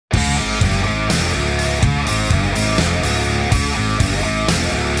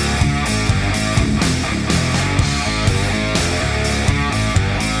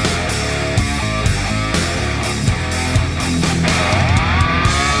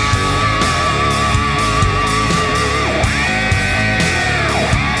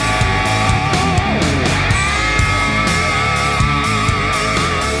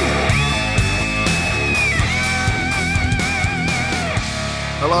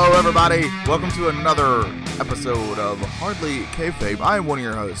Hello, everybody. Welcome to another episode of Hardly Kayfabe. I am one of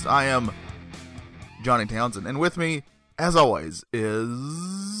your hosts. I am Johnny Townsend, and with me, as always,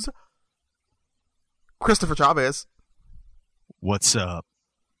 is Christopher Chavez. What's up?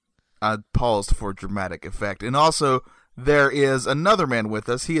 I paused for dramatic effect. And also, there is another man with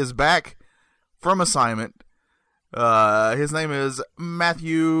us. He is back from assignment. His name is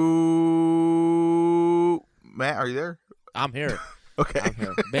Matthew. Matt, are you there? I'm here. Okay. I'm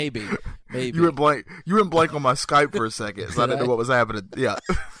here. Maybe. You went blank. You went blank on my Skype for a second, so I didn't know what was happening. Yeah.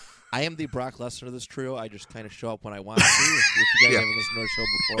 I am the Brock Lesnar of this trio. I just kind of show up when I want to. If you guys haven't listened to our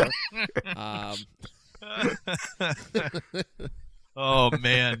show before. Oh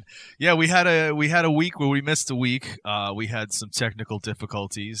man, yeah, we had a week where we missed a week. We had some technical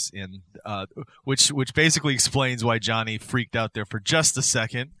difficulties, and which basically explains why Johnny freaked out there for just a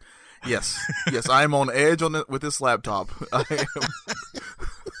second. Yes, I am on edge with this laptop.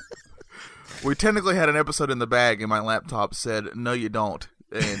 We technically had an episode in the bag, and my laptop said, "No, you don't,"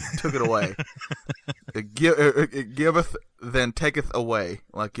 and took it away. It giveth, then taketh away,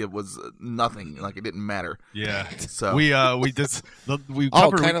 like it was nothing, like it didn't matter. Yeah. So we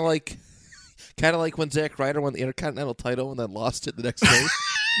covered, kind of like when Zack Ryder won the Intercontinental title and then lost it the next day.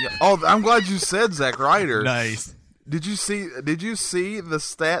 Yeah. Oh, I'm glad you said Zack Ryder. Nice. Did you see the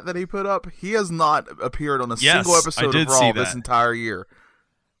stat that he put up? He has not appeared on a single episode of Raw this entire year.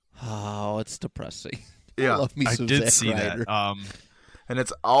 Oh, it's depressing. Yeah, I love me some did Zack see Ryder. that. And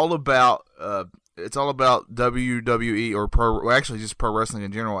it's all about WWE or actually just pro wrestling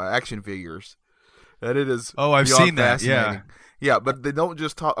in general, action figures. And it is. Oh, I've beyond seen that. fascinating. Yeah, but they don't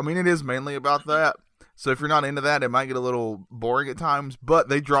just talk. I mean, it is mainly about that. So if you're not into that, it might get a little boring at times. But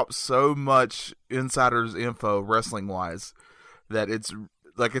they drop so much insiders info wrestling wise that it's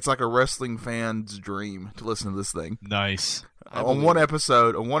like a wrestling fan's dream to listen to this thing. Nice. On one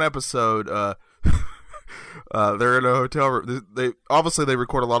episode, they're in a hotel room. They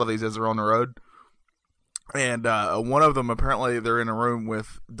record a lot of these as they're on the road. And one of them, apparently, they're in a room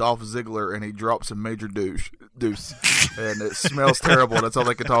with Dolph Ziggler, and he drops a major deuce, and it smells terrible. That's all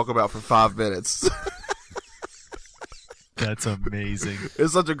they can talk about for 5 minutes. That's amazing.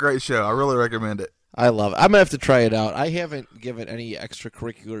 It's such a great show. I really recommend it. I love it. I'm going to have to try it out. I haven't given any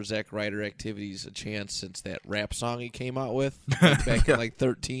extracurricular Zack Ryder activities a chance since that rap song he came out with back in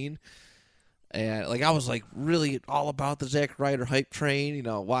 13. And I was really all about the Zack Ryder hype train,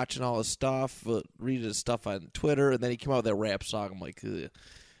 watching all his stuff, reading his stuff on Twitter, and then he came out with that rap song. I'm like, we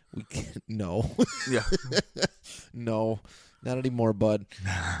can't, no. Yeah. No, not anymore, bud.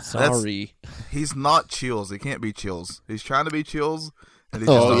 Sorry. He's not Chills. He can't be Chills. He's trying to be Chills, and he's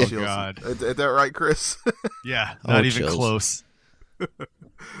just not Chills. God. Is that right, Chris? Yeah, not even Chills. close.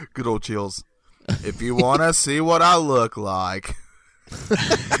 Good old Chills. If you want to see what I look like.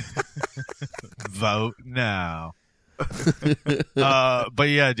 Vote now. But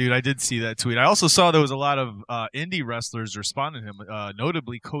yeah, dude, I did see that tweet. I also saw there was a lot of indie wrestlers responding to him.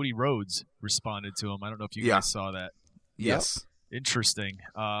 Notably, Cody Rhodes responded to him. I don't know if you guys saw that. Yes. Interesting.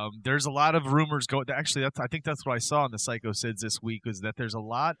 There's a lot of rumors going. Actually, I think that's what I saw in the Psycho Sids this week, was that there's a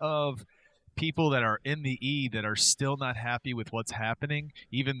lot of people that are in the E that are still not happy with what's happening,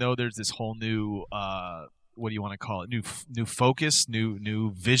 even though there's this whole new what do you want to call it? New focus,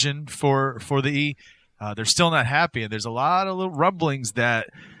 new vision for the E. They're still not happy, and there's a lot of little rumblings that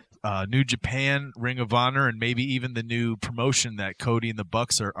New Japan, Ring of Honor, and maybe even the new promotion that Cody and the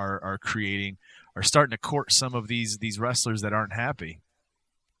Bucks are creating are starting to court some of these wrestlers that aren't happy.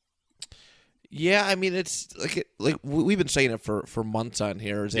 Yeah, I mean, it's like we've been saying it for months on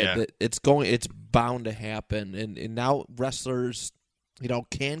here. Is that it's bound to happen, and now wrestlers,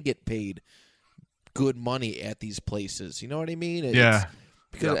 can get paid good money at these places. You know what I mean?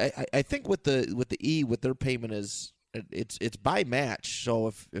 Because I think with the E, what their payment is, it's by match. So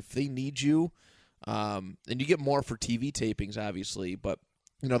if they need you, and you get more for TV tapings, obviously, but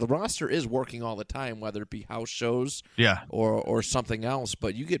the roster is working all the time, whether it be house shows, or something else.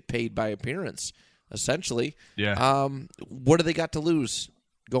 But you get paid by appearance, essentially. Yeah. What do they got to lose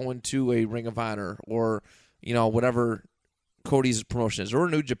going to a Ring of Honor or whatever Cody's promotion is, or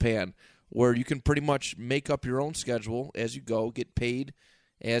New Japan, where you can pretty much make up your own schedule as you go, get paid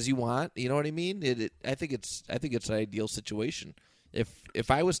as you want. You know what I mean? I think it's an ideal situation. If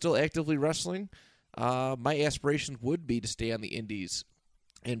I was still actively wrestling, my aspirations would be to stay on the indies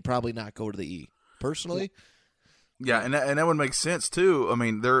and probably not go to the E. Personally. Yeah, and that would make sense too. I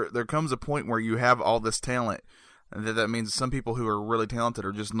mean, there comes a point where you have all this talent, and that means some people who are really talented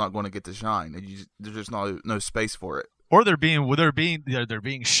are just not going to get to shine. There's just no space for it. Or they're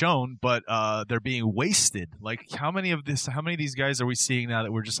being shown, but they're being wasted. Like how many of these guys are we seeing now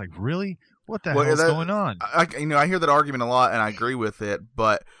that we're just like, really? What the hell's going on? I hear that argument a lot, and I agree with it.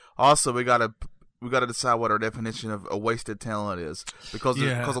 But also, we gotta decide what our definition of a wasted talent is, because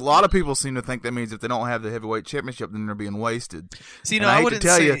a lot of people seem to think that means if they don't have the heavyweight championship, then they're being wasted. See, no, I wouldn't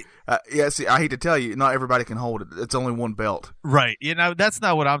say. I hate to tell you, not everybody can hold it. It's only one belt. Right. That's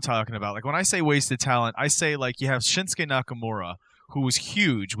not what I'm talking about. Like when I say wasted talent, I say like you have Shinsuke Nakamura, who was a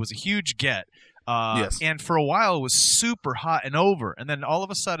huge get. Yes. And for a while it was super hot and over, and then all of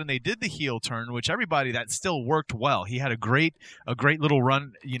a sudden they did the heel turn, which that still worked well. He had a great little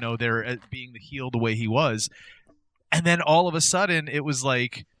run, there at being the heel the way he was, and then all of a sudden it was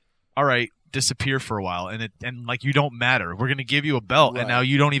like, all right, disappear for a while, and like you don't matter. We're gonna give you a belt, and now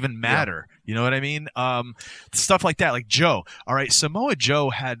you don't even matter. Yeah. You know what I mean? Stuff like that, like Joe. All right, Samoa Joe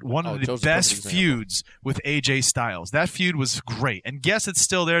had one of the Joe's best feuds with AJ Styles. That feud was great, and yes, it's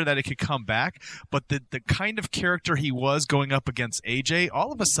still there that it could come back. But the kind of character he was going up against AJ,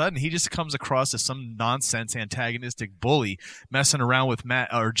 all of a sudden he just comes across as some nonsense antagonistic bully messing around with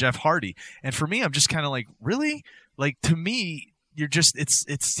Matt or Jeff Hardy. And for me, I'm just kind of like, really? Like to me, you're just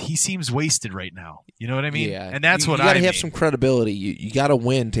he seems wasted right now. You know what I mean? Yeah. And that's what you got to have have some credibility. You got to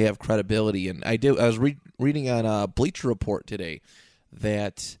win to have credibility. And I was reading on Bleacher Report today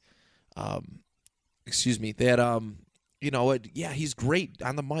that he's great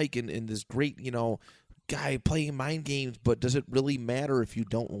on the mic and this great, guy playing mind games, but does it really matter if you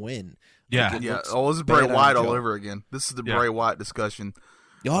don't win? Yeah. This is Bray Wyatt all over again. This is the Bray Wyatt discussion.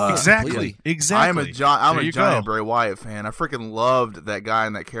 Oh, exactly. I'm a giant Bray Wyatt fan. I freaking loved that guy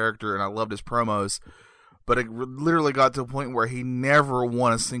and that character, and I loved his promos. But it literally got to a point where he never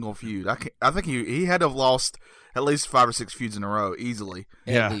won a single feud. I think he had to have lost at least 5 or 6 feuds in a row easily.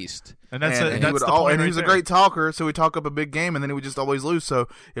 At least. And he was a great talker, so he'd talk up a big game, and then he would just always lose. So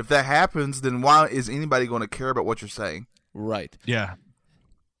if that happens, then why is anybody going to care about what you're saying? Right. Yeah.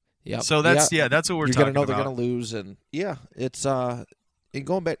 Yeah. So that's what we're talking about. You're going to know they're going to lose, and it's and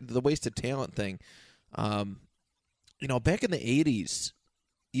going back to the wasted talent thing, back in the 80s,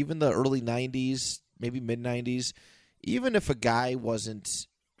 even the early 90s, maybe mid-90s, even if a guy wasn't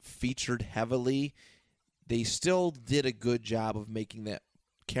featured heavily, they still did a good job of making that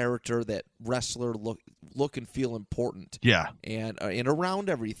character, that wrestler look and feel important. Yeah. And around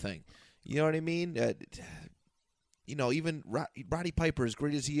everything. You know what I mean? Even Roddy Piper, as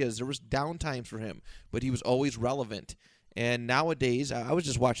great as he is, there was down times for him, but he was always relevant. And nowadays, I was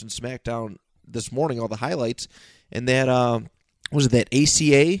just watching SmackDown this morning, all the highlights, and that that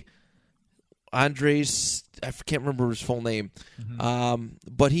ACA, Andres, I can't remember his full name,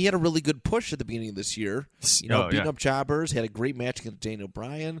 but he had a really good push at the beginning of this year. Beating up jobbers, had a great match against Daniel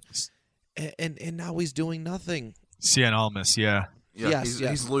Bryan, and now he's doing nothing. Cien Almas, yeah. Yeah,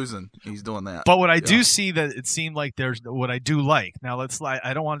 he's losing. He's doing that. But what I do see that it seemed like there's what I do like. Now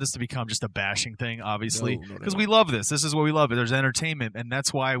I don't want this to become just a bashing thing, obviously, because we love this. This is what we love. There's entertainment, and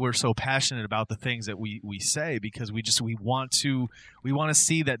that's why we're so passionate about the things that we say, because we want to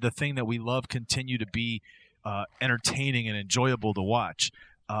see that the thing that we love continue to be entertaining and enjoyable to watch.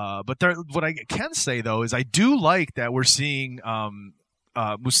 But what I can say though is I do like that we're seeing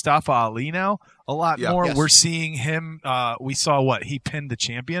Mustafa Ali now a lot more. Yes. We're seeing him. We saw he pinned the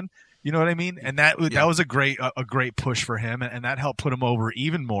champion. You know what I mean? And that was a great push for him, and that helped put him over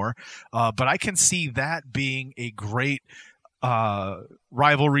even more. But I can see that being a great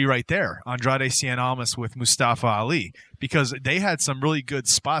rivalry right there, Andrade Cien Almas with Mustafa Ali, because they had some really good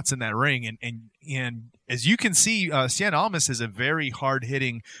spots in that ring, and as you can see, Cien Almas is a very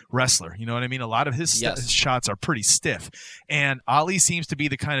hard-hitting wrestler. You know what I mean? A lot of his shots are pretty stiff. And Ali seems to be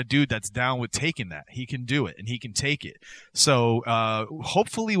the kind of dude that's down with taking that. He can do it, and he can take it. So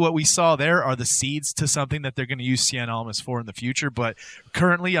hopefully what we saw there are the seeds to something that they're going to use Cien Almas for in the future. But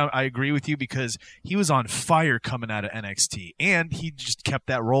currently, I agree with you, because he was on fire coming out of NXT, and he just kept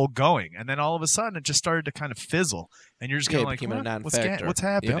that roll going. And then all of a sudden, it just started to kind of fizzle. And you're just kind of like, what's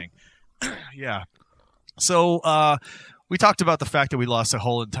happening? Yep. Yeah. So we talked about the fact that we lost a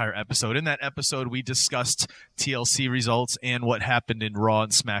whole entire episode. In that episode, we discussed TLC results and what happened in Raw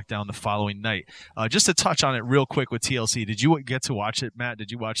and SmackDown the following night. Just to touch on it real quick with TLC, did you get to watch it, Matt?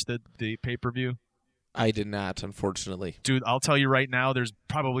 Did you watch the pay-per-view? I did not, unfortunately. Dude, I'll tell you right now, there's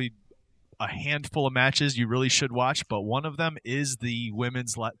probably a handful of matches you really should watch, but one of them is the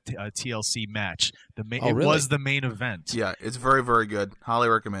women's TLC match. It was the main event. Yeah, it's very, very good. Highly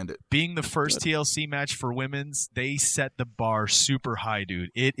recommend it. Being the first TLC match for women's, they set the bar super high,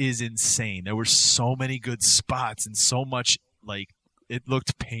 dude. It is insane. There were so many good spots and so much, it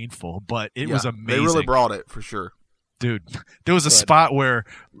looked painful, but it was amazing. They really brought it, for sure. Dude, there was a spot where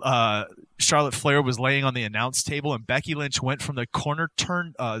Charlotte Flair was laying on the announce table, and Becky Lynch went from the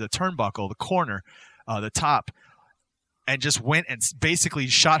turnbuckle, the corner, the top, and just went and basically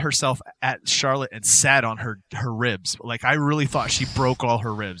shot herself at Charlotte and sat on her ribs. Like, I really thought she broke all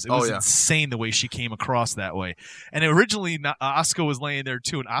her ribs. It was insane the way she came across that way. And originally, Asuka was laying there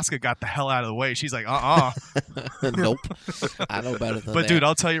too, and Asuka got the hell out of the way. She's like, Nope. I know better than But that. dude,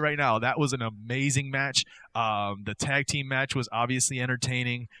 I'll tell you right now, that was an amazing match. The tag team match was obviously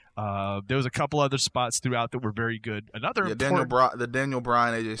entertaining. There was a couple other spots throughout that were very good. Another the Daniel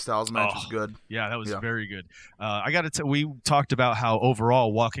Bryan AJ Styles match was good. Yeah, that was very good. I got to we talked about how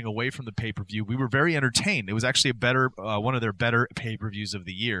overall walking away from the pay-per-view, we were very entertained. It was actually a better one of their better pay-per-views of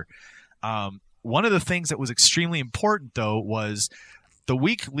the year. One of the things that was extremely important though was the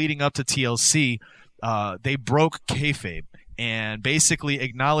week leading up to TLC, they broke kayfabe and basically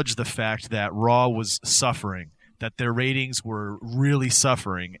acknowledged the fact that Raw was suffering, that their ratings were really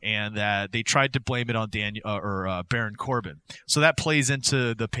suffering, and that they tried to blame it on Baron Corbin. So that plays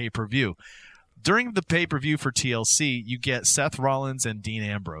into the pay-per-view. During the pay-per-view for TLC, you get Seth Rollins and Dean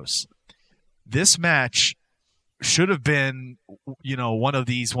Ambrose. This match should have been, one of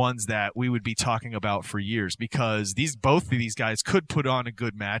these ones that we would be talking about for years, because both of these guys could put on a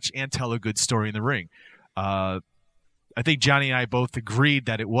good match and tell a good story in the ring. I think Johnny and I both agreed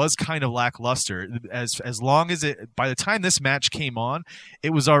that it was kind of lackluster. As long as by the time this match came on,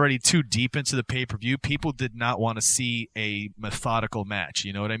 it was already too deep into the pay-per-view. People did not want to see a methodical match.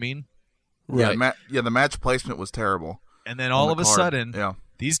 You know what I mean? Right. Yeah, the match placement was terrible. And then all of a sudden,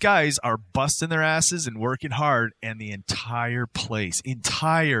 these guys are busting their asses and working hard, and the entire place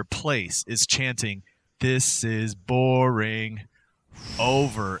is chanting, "This is boring."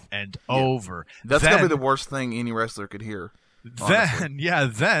 Over and over. That's going to be the worst thing any wrestler could hear.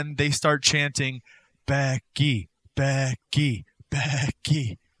 Then they start chanting, "Becky, Becky,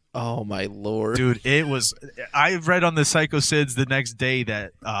 Becky." Oh, my Lord. Dude, I read on the Psycho Sids the next day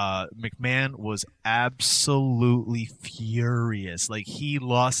that McMahon was absolutely furious. Like, he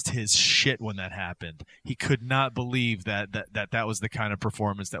lost his shit when that happened. He could not believe that was the kind of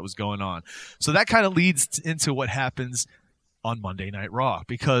performance that was going on. So that kind of leads into what happens on Monday Night Raw,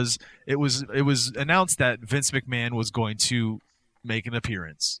 because it was announced that Vince McMahon was going to make an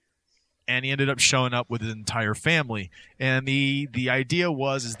appearance, and he ended up showing up with his entire family. And the idea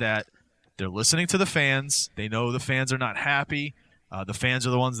is that they're listening to the fans. They know the fans are not happy. The fans are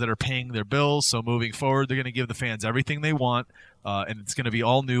the ones that are paying their bills, so moving forward, they're going to give the fans everything they want, and it's going to be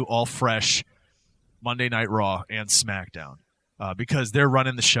all new, all fresh Monday Night Raw and SmackDown, because they're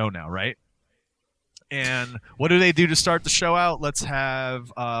running the show now, right? And what do they do to start the show out? Let's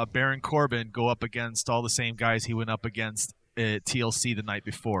have Baron Corbin go up against all the same guys he went up against at TLC the night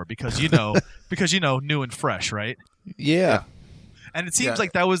before, because new and fresh, right? Yeah. And it seems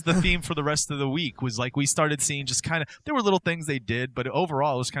like that was the theme for the rest of the week, was like we started seeing just kind of, there were little things they did, but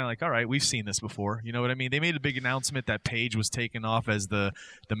overall it was kind of like, all right, we've seen this before. You know what I mean? They made a big announcement that Paige was taken off as the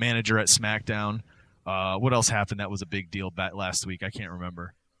manager at SmackDown. What else happened that was a big deal last week? I can't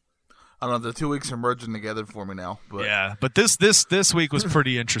remember. I don't know. The 2 weeks are merging together for me now. But yeah, but this week was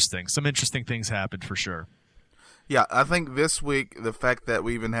pretty interesting. Some interesting things happened for sure. Yeah, I think this week, the fact that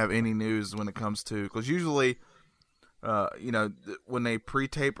we even have any news when it comes to, because usually, when they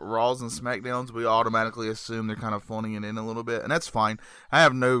pre-tape Raws and SmackDowns, we automatically assume they're kind of phoning it in a little bit, and that's fine. I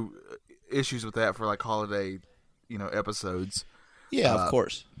have no issues with that for like holiday, episodes. Yeah, of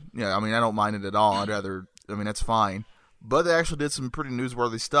course. Yeah, I mean, I don't mind it at all. That's fine. But they actually did some pretty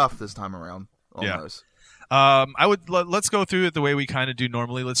newsworthy stuff this time around on those. Let's go through it the way we kind of do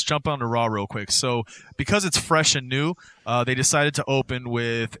normally. Let's jump on to Raw real quick. So, because it's fresh and new, they decided to open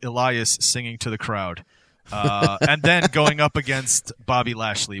with Elias singing to the crowd, and then going up against Bobby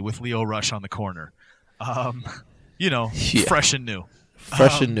Lashley with Lio Rush on the corner. Fresh and new.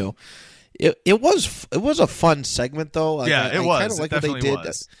 Fresh and new. It was a fun segment though. Like, it was. I kind of like what they did.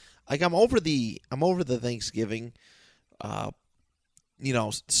 Was. Like, I'm over the Thanksgiving.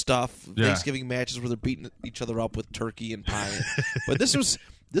 Stuff. Yeah. Thanksgiving matches where they're beating each other up with turkey and pie. But this was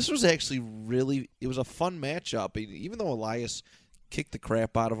actually really, it was a fun matchup. Even though Elias kicked the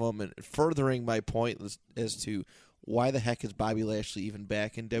crap out of him, and furthering my point as to why the heck is Bobby Lashley even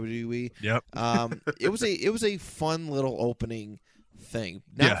back in WWE. Yep. It was a fun little opening thing.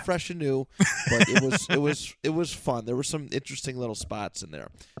 Not fresh and new, but it was fun. There were some interesting little spots in there,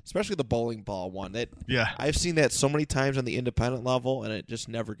 especially the bowling ball one. I've seen that so many times on the independent level, and it just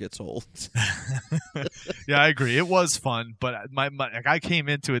never gets old. Yeah, I agree. It was fun, but I came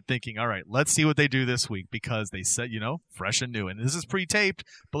into it thinking, all right, let's see what they do this week, because they said, fresh and new, and this is pre-taped,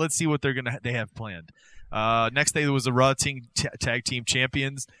 but let's see what they have planned. Next day there was the Raw Tag Team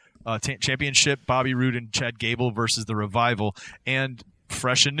Champions Championship. Bobby Roode and Chad Gable versus the Revival, and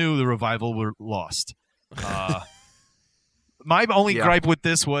fresh and new, the Revival were lost. My only gripe with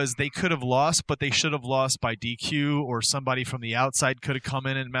this was they could have lost, but they should have lost by DQ, or somebody from the outside could have come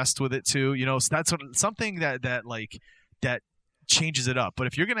in and messed with it too. So that's something that changes it up. But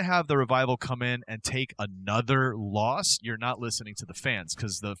if you're going to have the Revival come in and take another loss, you're not listening to the fans,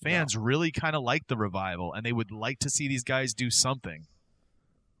 because the fans really kind of like the Revival, and they would like to see these guys do something.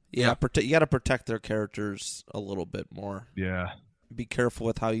 Yeah, you got to protect their characters a little bit more. Yeah, be careful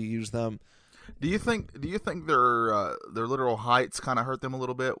with how you use them. Do you think their literal heights kind of hurt them a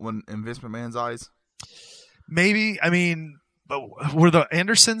little bit in Vince McMahon's eyes? Maybe. I mean, but were the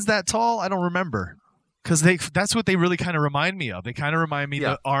Andersons that tall? I don't remember. Because that's what they really kind of remind me of. They kind of remind me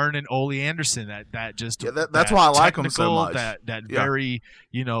of Arn and Ole Anderson. That's why I like them so much. That very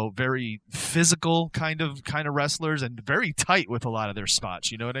very physical kind of wrestlers, and very tight with a lot of their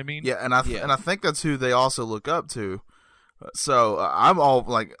spots. You know what I mean? Yeah, and I think that's who they also look up to. So I'm all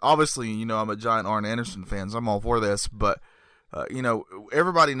like, obviously, I'm a giant Arn Anderson fan, so I'm all for this. But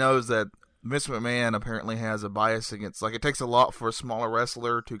everybody knows that Vince McMahon apparently has a bias against, like, it takes a lot for a smaller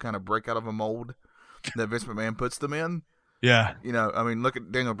wrestler to kind of break out of a mold that Vince McMahon puts them in. Yeah. I mean, look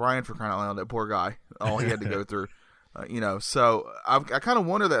at Daniel Bryan, for crying out loud, that poor guy, all he had to go through. So I kind of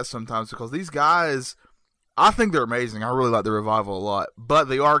wonder that sometimes, because these guys, I think they're amazing. I really like the Revival a lot, but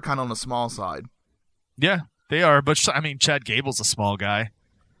they are kind of on the small side. Yeah, they are. But I mean, Chad Gable's a small guy.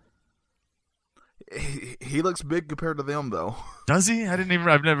 He looks big compared to them, though. Does he? I didn't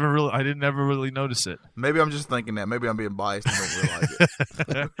ever really notice it. Maybe I'm just thinking that. Maybe I'm being biased and don't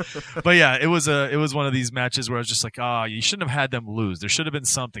realize it. But yeah, it was one of these matches where I was just like, you shouldn't have had them lose. There should have been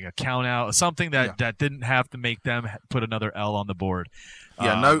something, a count out, something that didn't have to make them put another L on the board.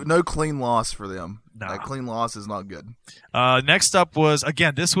 Yeah, no clean loss for them. Nah. A clean loss is not good. Next up was,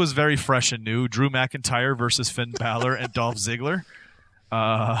 again, this was very fresh and new, Drew McIntyre versus Finn Balor and Dolph Ziggler.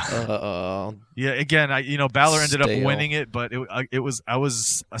 Yeah, again, Balor ended up winning it, but I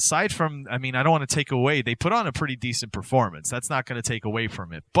was aside from, I mean, I don't want to take away, they put on a pretty decent performance. That's not going to take away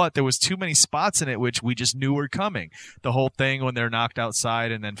from it, but there was too many spots in it which we just knew were coming. The whole thing when they're knocked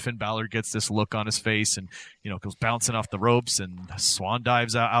outside, and then Finn Balor gets this look on his face, and goes bouncing off the ropes and swan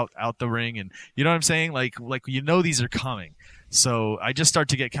dives out the ring, and you know what I'm saying? Like these are coming. So I just start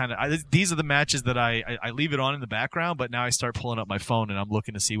to get these are the matches that I leave it on in the background, but now I start pulling up my phone and I'm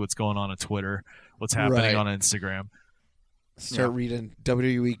looking to see what's going on Twitter, what's happening on Instagram. Start reading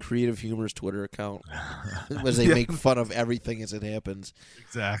WWE Creative Humor's Twitter account as they make fun of everything as it happens.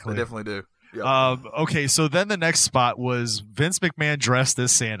 Exactly. They definitely do. Yep. Okay, so then the next spot was Vince McMahon dressed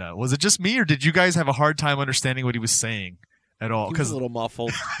as Santa. Was it just me, or did you guys have a hard time understanding what he was saying at all? He was a little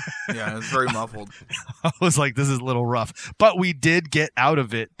muffled. Yeah, it was very muffled. I was like, this is a little rough. But we did get out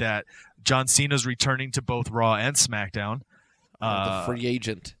of it that John Cena's returning to both Raw and SmackDown. The free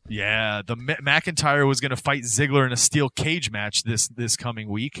agent. Yeah, the McIntyre was going to fight Ziggler in a steel cage match this coming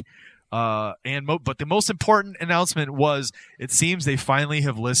week. But the most important announcement was, it seems they finally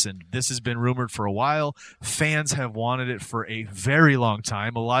have listened. This has been rumored for a while. Fans have wanted it for a very long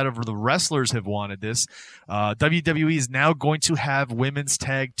time. A lot of the wrestlers have wanted this. WWE is now going to have women's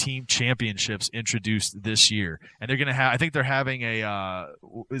tag team championships introduced this year, and they're going to have, I think they're having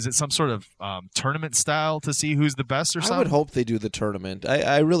is it some sort of tournament style to see who's the best or something? I would hope they do the tournament.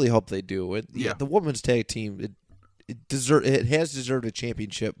 I really hope they do. The women's tag team, it has deserved a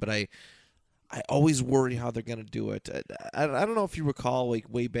championship, but I always worry how they're going to do it. I don't know if you recall, like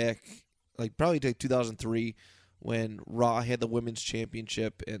way back, like probably 2003, when Raw had the women's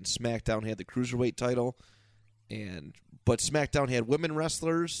championship and SmackDown had the cruiserweight title, but SmackDown had women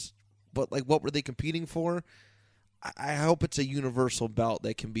wrestlers, but like what were they competing for? I hope it's a universal belt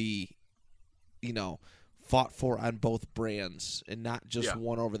that can be, fought for on both brands and not just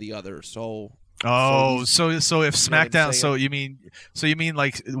one over the other. So if SmackDown, so you mean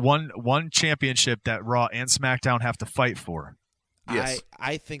like one championship that Raw and SmackDown have to fight for? Yes.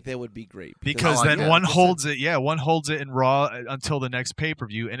 I think that would be great because then one holds it in Raw until the next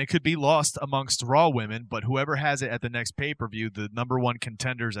pay-per-view, and it could be lost amongst Raw women, but whoever has it at the next pay-per-view, the number one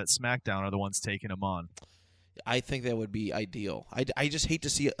contenders at SmackDown are the ones taking them on. I think that would be ideal. I just hate to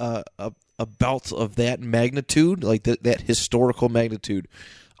see a belt of that magnitude, like that historical magnitude,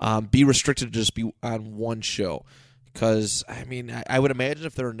 be restricted to just be on one show. Because, I mean, I would imagine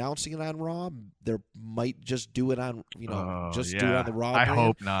if they're announcing it on Raw, they might just do it on, do it on the Raw brand. I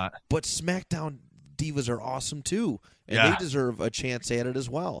hope not. But SmackDown divas are awesome, too. And they deserve a chance at it as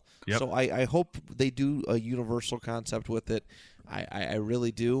well. Yep. So I hope they do a universal concept with it. I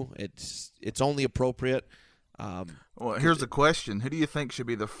really do. It's only appropriate. Well, here's the question: who do you think should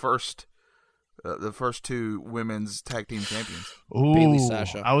be the first two women's tag team champions? Ooh, Bailey,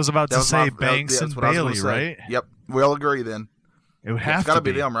 Sasha. I was about to say Banks and Bailey, right? Yep, we all agree then. It would have It's got to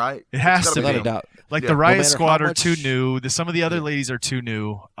be be them, right? It has to Without be. a doubt. Like Yeah. the No Riot matter Squad how are too much- new. Some of the other ladies are too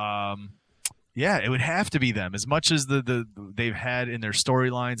new. Yeah, it would have to be them. As much as the they've had in their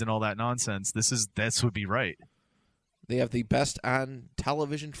storylines and all that nonsense, this would be right. They have the best on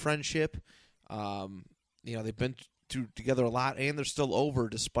television friendship. They've been together a lot, and they're still over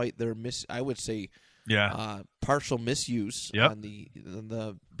despite their partial misuse Yep. on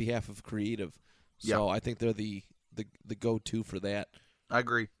the behalf of creative. So I think they're the go-to for that. I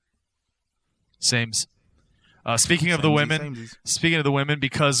agree. Sames. Speaking of the women, Samesies.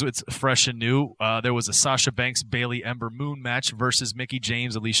 because it's fresh and new, there was a Sasha Banks Bailey Ember Moon match versus Mickie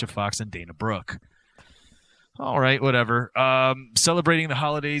James, Alicia Fox, and Dana Brooke. All right, whatever. Celebrating the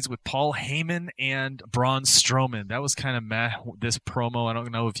holidays with Paul Heyman and Braun Strowman. That was kind of meh. This promo, I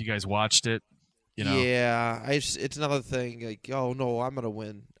don't know if you guys watched it. Yeah, it's another thing. Like, oh no, I'm gonna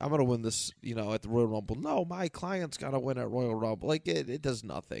win. I'm gonna win this. At the Royal Rumble. No, my client's gotta win at Royal Rumble. Like it does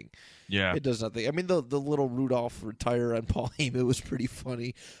nothing. Yeah, it does nothing. I mean, the little Rudolph retire on Paul Heyman was pretty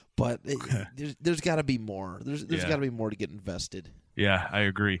funny, but there's got to be more. There's got to be more to get invested. Yeah, I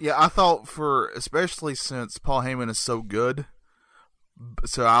agree. Yeah, I thought especially since Paul Heyman is so good,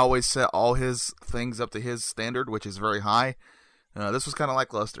 so I always set all his things up to his standard, which is very high. This was kind of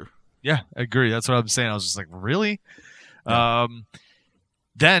lackluster. Yeah, I agree. That's what I'm saying. I was just like, really? Yeah.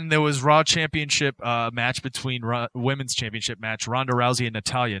 Then there was Raw Championship match between Women's Championship match, Ronda Rousey and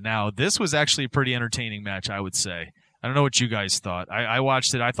Natalya. Now, this was actually a pretty entertaining match, I would say. I don't know what you guys thought. I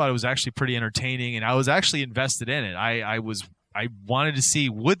watched it. I thought it was actually pretty entertaining, and I was actually invested in it. I wanted to see,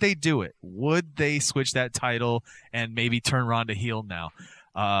 would they do it? Would they switch that title and maybe turn Ronda heel now?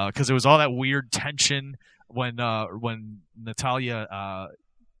 Because there was all that weird tension when Natalya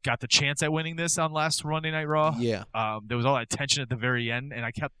got the chance at winning this on last Monday Night Raw. Yeah. There was all that tension at the very end, and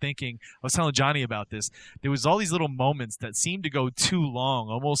I kept thinking, I was telling Johnny about this, there was all these little moments that seemed to go too long,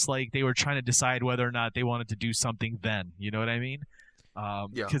 almost like they were trying to decide whether or not they wanted to do something then. You know what I mean?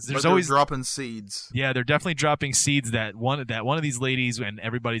 Because there's always dropping seeds. Yeah, they're definitely dropping seeds that one of these ladies, and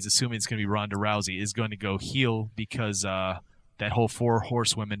everybody's assuming it's going to be Ronda Rousey, is going to go heel because that whole 4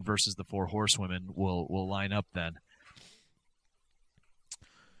 horsewomen versus the 4 horsewomen will line up then.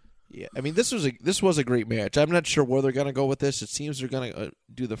 Yeah, I mean this was a great match. I'm not sure where they're going to go with this. It seems they're going to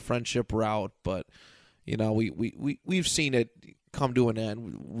do the friendship route, but we've seen it come to an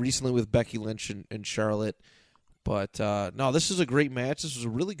end recently with Becky Lynch and Charlotte. But no, this is a great match. This was a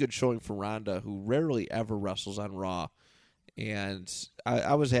really good showing for Ronda, who rarely ever wrestles on Raw, and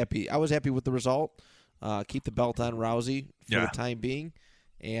I was happy. I was happy with the result. Keep the belt on Rousey for the time being,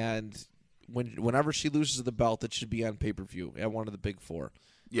 and whenever she loses the belt, it should be on pay-per-view at one of the big 4.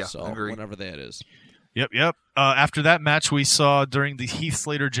 Yeah, so agree. whenever that is. Yep. After that match, we saw during the Heath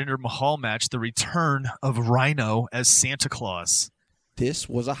Slater Jinder Mahal match the return of Rhino as Santa Claus. This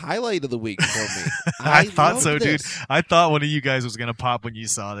was a highlight of the week for me. I thought so, this. dude. I thought one of you guys was gonna pop when you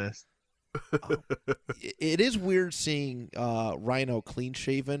saw this. It is weird seeing Rhino clean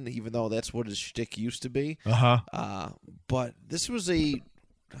shaven, even though that's what his shtick used to be. But this was a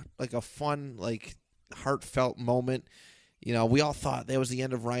fun, heartfelt moment. We all thought that was the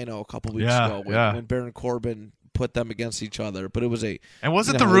end of Rhino a couple weeks ago when Baron Corbin put them against each other. But it was and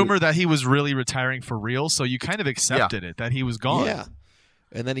wasn't the rumor that he was really retiring for real? So you kind of accepted it that he was gone. Yeah.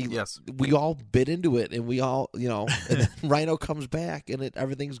 And then we all bit into it, and we all, and then Rhino comes back, and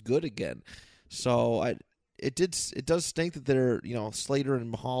everything's good again. So it does stink that they're, Slater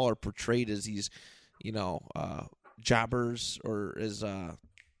and Mahal are portrayed as these, jobbers, or as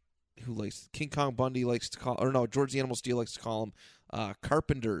King Kong Bundy likes to call, or no, George the Animal Steel likes to call them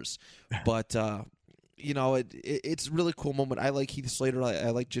carpenters. But it's a really cool moment. I like Heath Slater.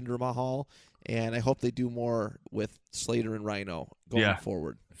 I like Jinder Mahal. And I hope they do more with Slater and Rhino going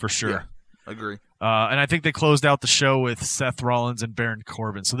forward. For sure. Yeah, agree. And I think they closed out the show with Seth Rollins and Baron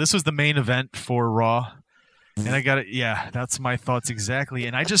Corbin. So this was the main event for Raw. And I got it. Yeah, that's my thoughts exactly.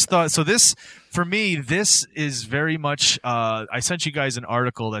 And I just thought, so this, for me, this is very much, I sent you guys an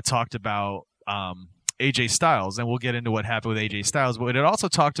article that talked about AJ Styles, and we'll get into what happened with AJ Styles, but it also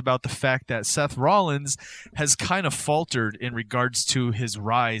talked about the fact that Seth Rollins has kind of faltered in regards to his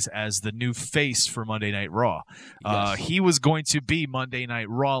rise as the new face for Monday Night Raw. Yes. He was going to be Monday Night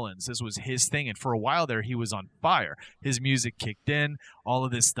Rollins. This was his thing, and for a while there, he was on fire. His music kicked in, all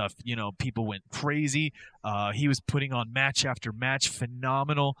of this stuff, people went crazy. He was putting on match after match,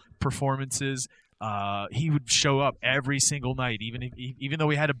 phenomenal performances. he would show up every single night, even though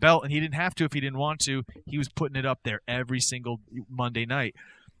he had a belt and he didn't have to if he didn't want to. He was putting it up there every single Monday night.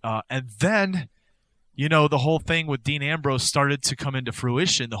 And then, the whole thing with Dean Ambrose started to come into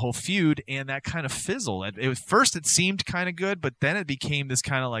fruition, the whole feud, and that kind of fizzled. At first, it seemed kind of good, but then it became this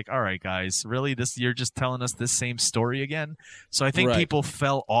kind of like, all right, guys, really, you're just telling us this same story again? So I think people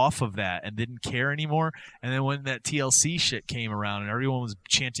fell off of that and didn't care anymore. And then when that TLC shit came around and everyone was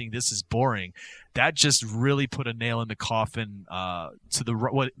chanting, "This is boring," that just really put a nail in the coffin to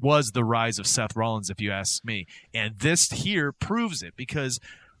what was the rise of Seth Rollins, if you ask me. And this here proves it, because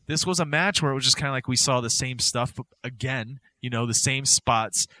this was a match where it was just kind of like we saw the same stuff again, the same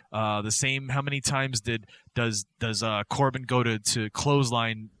spots, the same. How many times does Corbin go to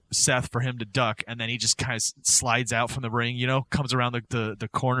clothesline Seth for him to duck, and then he just kind of slides out from the ring, comes around the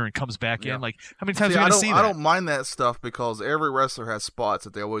corner and comes back in? Like, how many times are we going to see that? I don't mind that stuff, because every wrestler has spots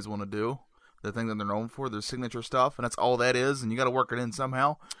that they always want to do. The thing that they're known for, their signature stuff, and that's all that is, and you got to work it in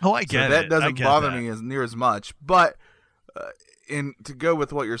somehow. Oh, I get it. That doesn't bother me near as much, but. To go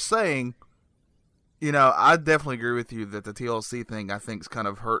with what you're saying, I definitely agree with you that the TLC thing, I think, has kind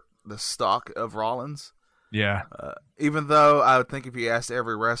of hurt the stock of Rollins. Yeah. Even though I would think if you asked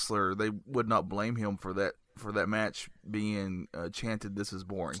every wrestler, they would not blame him for that match being chanted, "This is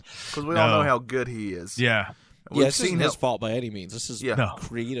boring," because we all know how good he is. Yeah. This isn't his fault by any means. This is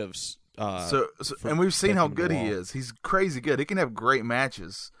creatives. And we've seen how good he is. He's crazy good. He can have great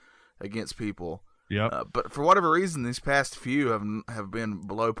matches against people. Yeah, but for whatever reason, these past few have been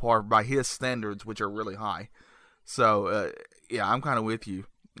below par by his standards, which are really high. So, I'm kind of with you.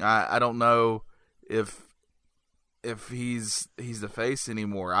 I don't know if he's the face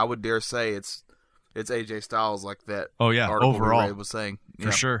anymore. I would dare say it's AJ Styles, like that. Oh yeah, overall Ray was saying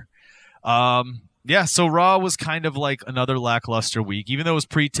for sure. So Raw was kind of like another lackluster week, even though it was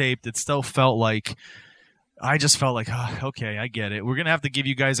pre-taped. It still felt like. I just felt like, okay, I get it. We're going to have to give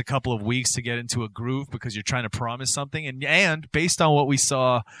you guys a couple of weeks to get into a groove, because you're trying to promise something. And based on what we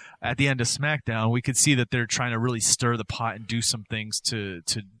saw at the end of SmackDown, we could see that they're trying to really stir the pot and do some things to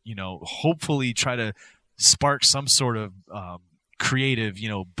hopefully try to spark some sort of creative,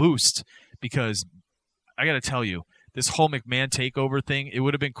 boost. Because I got to tell you, this whole McMahon takeover thing, it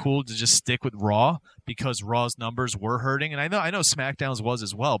would have been cool to just stick with Raw, because Raw's numbers were hurting. And I know SmackDown's was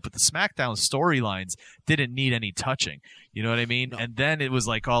as well, but the SmackDown storylines didn't need any touching. You know what I mean? No. And then it was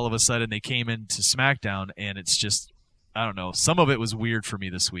like all of a sudden they came into SmackDown, and it's just, I don't know. Some of it was weird for me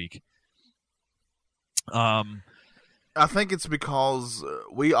this week. I think it's because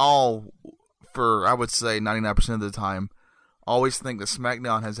we all, for I would say 99% of the time, always think that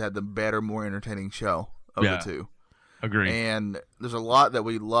SmackDown has had the better, more entertaining show of the two. Agree. And there's a lot that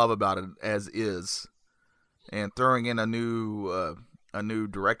we love about it as is, and throwing in a new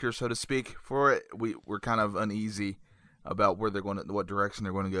director, so to speak, for it, we're kind of uneasy about where they're going to, what direction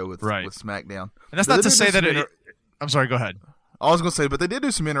they're going to go with SmackDown. And that's not to say that I'm sorry. Go ahead. I was going to say, but they did do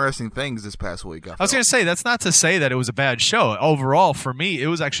some interesting things this past week. I was going to say, that's not to say that it was a bad show. Overall, for me, it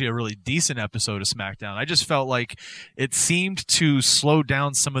was actually a really decent episode of SmackDown. I just felt like it seemed to slow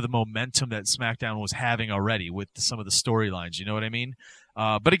down some of the momentum that SmackDown was having already with some of the storylines. You know what I mean?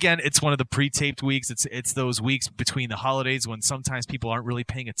 But again, it's one of the pre-taped weeks. It's those weeks between the holidays when sometimes people aren't really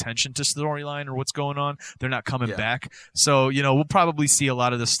paying attention to storyline or what's going on. They're not coming back. So, we'll probably see a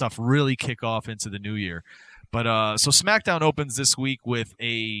lot of this stuff really kick off into the new year. But so SmackDown opens this week with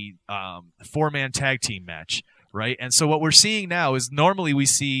a 4-man tag team match, right? And so what we're seeing now is normally we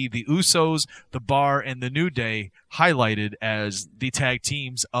see the Usos, the Bar, and the New Day highlighted as the tag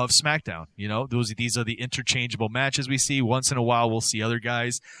teams of SmackDown. These are the interchangeable matches we see. Once in a while we'll see other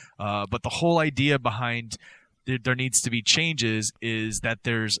guys. But the whole idea behind there needs to be changes is that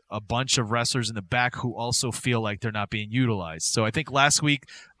there's a bunch of wrestlers in the back who also feel like they're not being utilized. So I think last week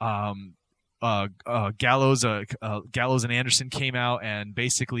Gallows and Anderson came out and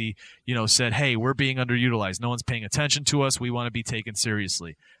basically, said, hey, we're being underutilized. No one's paying attention to us. We want to be taken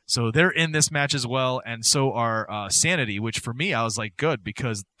seriously. So they're in this match as well. And so are Sanity, which for me, I was like, good,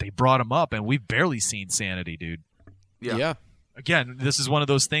 because they brought them up and we've barely seen Sanity, dude. Yeah. Again, this is one of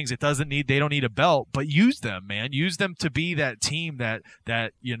those things. They don't need a belt, but use them, man. Use them to be that team that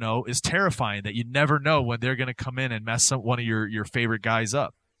is terrifying, that you never know when they're going to come in and mess up one of your favorite guys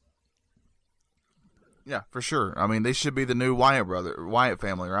up. Yeah, for sure. I mean, they should be the new Wyatt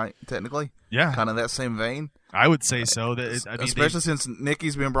family, right? Technically, yeah, kind of that same vein. I would say so. Especially since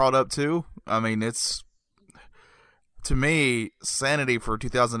Nikki's been brought up too. I mean, it's, to me, Sanity for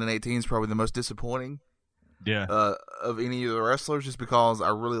 2018 is probably the most disappointing. Yeah. Of any of the wrestlers, just because I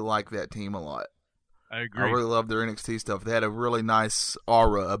really like that team a lot. I agree. I really loved their NXT stuff. They had a really nice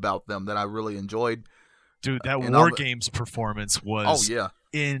aura about them that I really enjoyed. Dude, that War Games performance was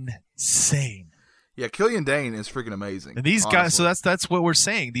insane. Yeah, Killian Dane is freaking amazing. And these guys, so that's what we're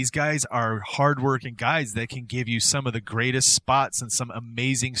saying. These guys are hardworking guys that can give you some of the greatest spots and some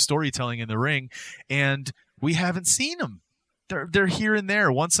amazing storytelling in the ring, and we haven't seen them. They're here and there.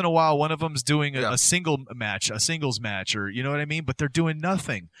 Once in a while, one of them's doing a singles match, or you know what I mean. But they're doing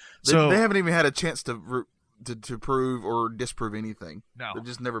nothing. So they haven't even had a chance to prove or disprove anything. No, they've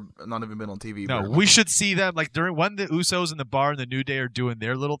just not even been on TV. No, we should see them like during when the Usos and the Bar and the New Day are doing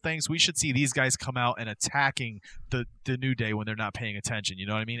their little things. We should see these guys come out and attacking the New Day when they're not paying attention. You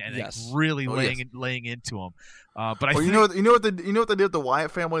know what I mean? And like really laying into them. But I think, you know what they did with the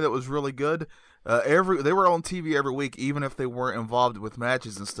Wyatt family that was really good. They were on TV every week, even if they weren't involved with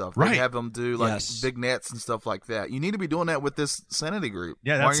matches and stuff. They have them do like big nets and stuff like that. You need to be doing that with this Sanity group.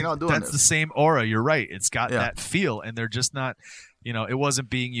 Yeah, why are you not doing that's the same aura. You're right. It's got that feel, and they're just not. It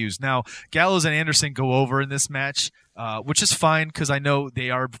wasn't being used. Now Gallows and Anderson go over in this match, which is fine because I know they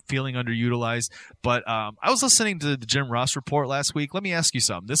are feeling underutilized. But I was listening to the Jim Ross report last week. Let me ask you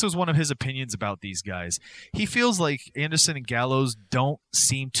something. This was one of his opinions about these guys. He feels like Anderson and Gallows don't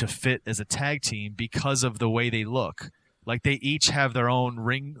seem to fit as a tag team because of the way they look. Like they each have their own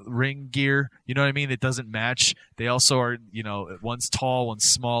ring gear, you know what I mean? It doesn't match. They also are, one's tall, one's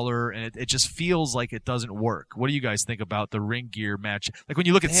smaller, and it just feels like it doesn't work. What do you guys think about the ring gear match? Like when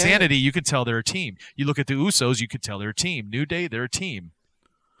you look at Sanity, you can tell they're a team. You look at the Usos, you can tell they're a team. New Day, they're a team.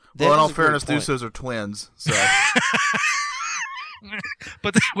 Well, in all fairness, the Usos are twins, so.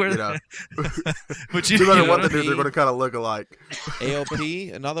 But no matter what they do, they're going to kind of look alike.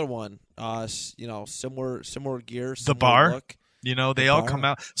 AOP, another one. Similar gear. The Bar. Look. They all come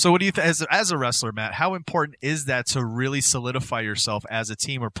out. So what do you think, as a wrestler, Matt, how important is that to really solidify yourself as a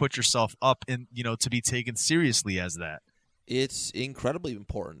team or put yourself up in, to be taken seriously as that? It's incredibly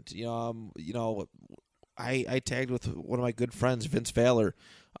important. I tagged with one of my good friends, Vince Valor.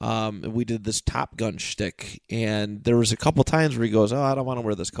 And we did this Top Gun shtick, and there was a couple times where he goes, "Oh, I don't want to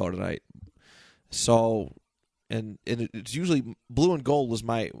wear this color tonight." So, and it's usually blue and gold was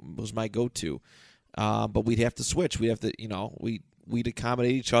my go-to, but we'd have to switch. We'd have to, we'd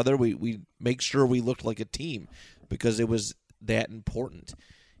accommodate each other. We make sure we looked like a team because it was that important.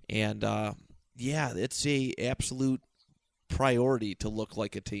 And it's a absolute priority to look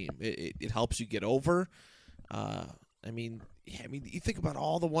like a team. It helps you get over. You think about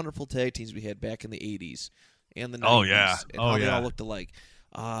all the wonderful tag teams we had back in the 80s and the 90s and how they all looked alike.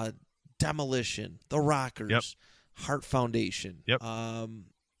 Demolition, The Rockers, Heart Foundation. Yep.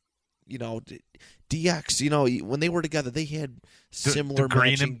 DX, when they were together, they had similar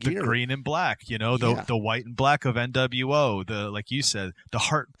matching gear. The green and black, the white and black of NWO, like you said,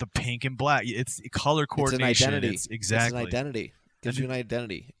 the pink and black. It's color coordination. It's an identity. Exactly. It's an identity. Gives you an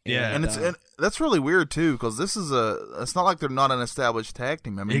identity. Yeah. And that's really weird, too, because it's not like they're not an established tag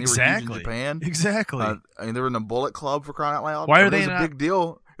team. I mean, they were huge in Japan. Exactly. They were in the Bullet Club, for crying out loud. Why are they not? It was a big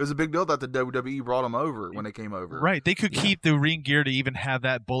deal. It was a big deal that the WWE brought them over when they came over. Right. They could keep the ring gear to even have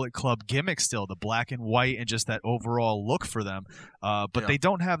that Bullet Club gimmick still, the black and white and just that overall look for them. But they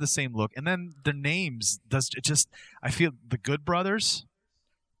don't have the same look. And then the names, I feel the Good Brothers.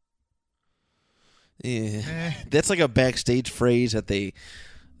 Yeah, that's like a backstage phrase that they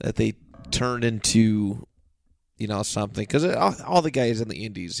turned into, something. Because all the guys in the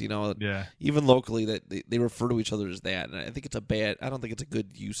indies, even locally, that they refer to each other as that, and I think it's I don't think it's a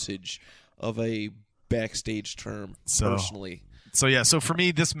good usage of a backstage term personally. So for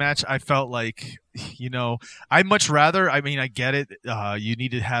me, this match, I felt like, I'd much rather, I get it. You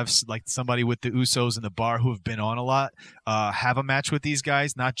need to have like somebody with the Usos and the Bar who have been on a lot, have a match with these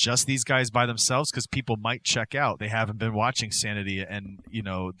guys, not just these guys by themselves, because people might check out. They haven't been watching Sanity and,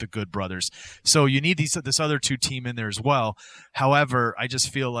 the Good Brothers. So you need this other two team in there as well. However, I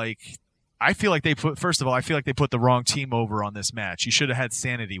feel like they put the wrong team over on this match. You should have had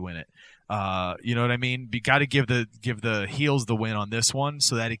Sanity win it. You know what I mean? You got to give the heels the win on this one,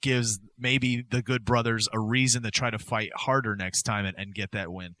 so that it gives maybe the Good Brothers a reason to try to fight harder next time and get that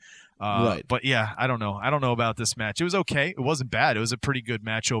win. Right. But yeah, I don't know. I don't know about this match. It was okay. It wasn't bad. It was a pretty good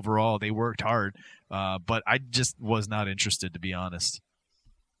match overall. They worked hard, but I just was not interested, to be honest.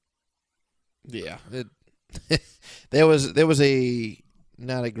 Yeah, there was a.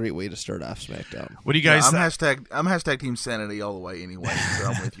 Not a great way to start off SmackDown. What do you guys? I'm hashtag Team Sanity all the way anyway. So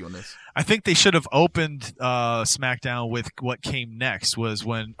I'm with you on this. I think they should have opened SmackDown with what came next. Was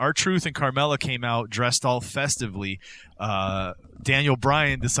when R-Truth and Carmella came out dressed all festively. Daniel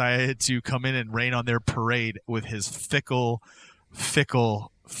Bryan decided to come in and rain on their parade with his fickle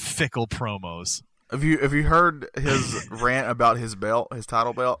promos. Have you heard his rant about his belt, his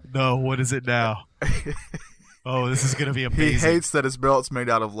title belt? No, what is it now? Oh, this is gonna be amazing. He hates that his belt's made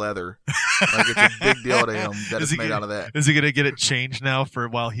out of leather. Like it's a big deal to him that it's made out of that. Is he gonna get it changed now for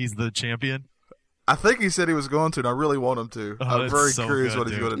while he's the champion? I think he said he was going to, and I really want him to. I'm very curious what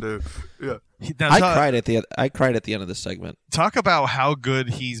he's going to do. Yeah, I cried at the end of this segment. Talk about how good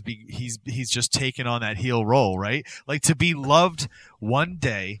he's just taken on that heel role, right? Like to be loved one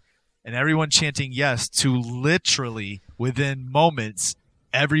day, and everyone chanting yes, to literally within moments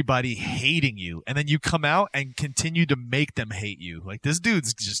everybody hating you, and then you come out and continue to make them hate you. Like this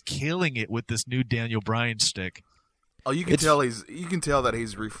dude's just killing it with this new Daniel Bryan stick. Oh, you can tell that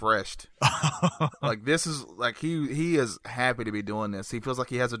he's refreshed. Like this is like he is happy to be doing this. He feels like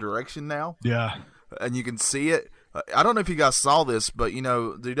he has a direction now. Yeah, and you can see it. I don't know if you guys saw this, but you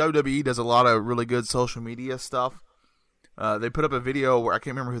know the WWE does a lot of really good social media stuff. They put up a video where I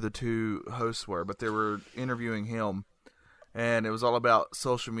can't remember who the two hosts were, but they were interviewing him, and it was all about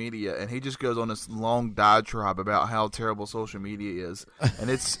social media. And he just goes on this long diatribe about how terrible social media is,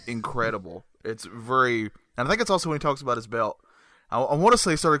 and it's incredible. It's very. And I think it's also when he talks about his belt. I want to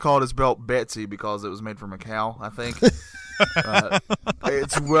say he started calling his belt Betsy because it was made from a cow, I think.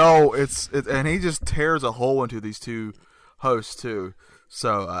 And he just tears a hole into these two hosts, too.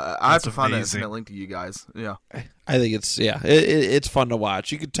 So I have to find that and send a link to you guys. Yeah. I think it's fun to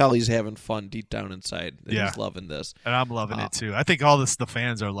watch. You can tell he's having fun deep down inside. He's loving this. And I'm loving it, too. I think all the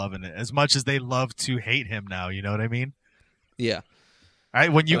fans are loving it as much as they love to hate him now. You know what I mean? Yeah. Right,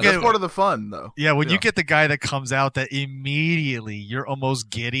 when you that's part of the fun, though. Yeah, when you get the guy that comes out that immediately you're almost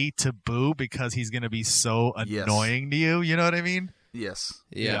giddy to boo because he's going to be so annoying to you. You know what I mean? Yes.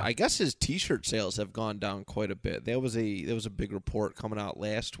 Yeah, I guess his T-shirt sales have gone down quite a bit. There was a big report coming out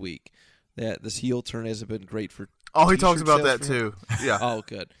last week that this heel turn hasn't been great for. Oh, he talks about that too. Yeah. Oh,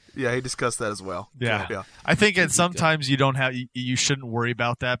 good. Yeah, he discussed that as well. Yeah. I think sometimes you shouldn't worry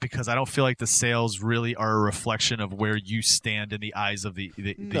about that because I don't feel like the sales really are a reflection of where you stand in the eyes of the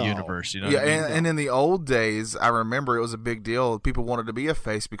universe. You know? Yeah, what I mean? and in the old days, I remember it was a big deal. People wanted to be a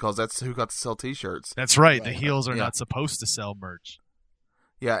face because that's who got to sell T-shirts. That's right. The heels are not supposed to sell merch.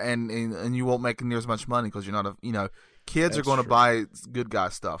 Yeah, and you won't make near as much money because you're not kids are going to buy good guy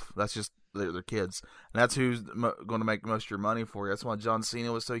stuff. That's just. They're kids, and that's who's going to make most of your money for you. That's why John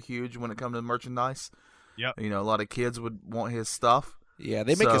Cena was so huge when it comes to merchandise. Yep. You know, a lot of kids would want his stuff. Yeah,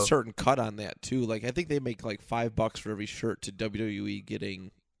 they make a certain cut on that too. Like I think they make like $5 for every shirt to WWE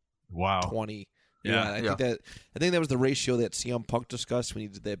getting 20. Yeah, I think that was the ratio that CM Punk discussed when he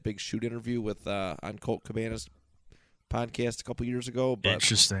did that big shoot interview with on Colt Cabana's podcast a couple years ago. But,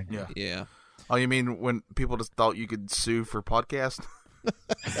 interesting. Yeah. Oh, you mean when people just thought you could sue for podcast?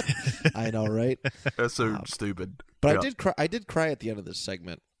 I know, right? That's so stupid. But I did cry at the end of this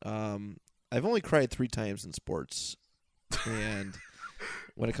segment. I've only cried 3 times in sports, and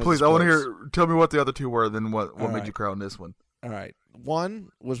when it comes please, to sports, I want to hear. Tell me what the other 2 were. Then what made you cry on this one? All right, 1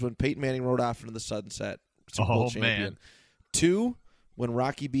 was when Peyton Manning rode off into the sunset, Super Bowl champion. Man. 2, when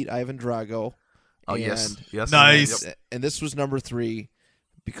Rocky beat Ivan Drago. Oh yes, nice. And this was number 3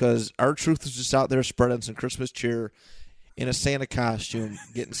 because R-Truth was just out there spreading some Christmas cheer. In a Santa costume,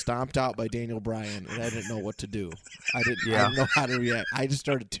 getting stomped out by Daniel Bryan, and I didn't know what to do. I didn't know how to react. I just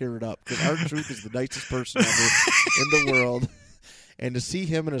started tearing up because R-Truth is the nicest person ever in the world, and to see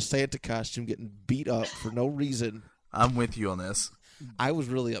him in a Santa costume getting beat up for no reason, I'm with you on this. I was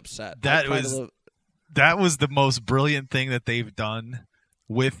really upset. That was the most brilliant thing that they've done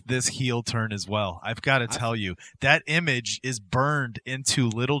with this heel turn as well. I've got to tell you, that image is burned into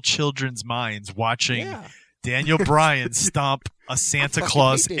little children's minds watching. Yeah. Daniel Bryan stomp a Santa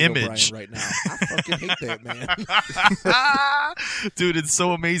Claus image right now. I fucking hate that, man. Dude, it's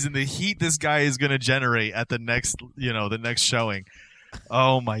so amazing the heat this guy is going to generate at the next showing.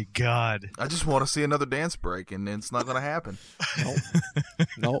 Oh my God! I just want to see another dance break, and it's not going to happen.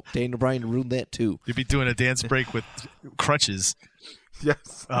 Nope. Daniel Bryan ruined that too. You'd be doing a dance break with crutches.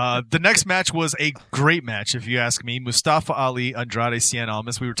 Yes. The next match was a great match, if you ask me. Mustafa Ali, Andrade Cien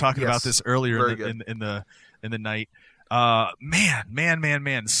Almas. We were talking about this earlier in the night.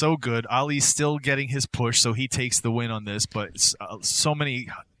 Man, so good. Ali's still getting his push, so he takes the win on this. But so many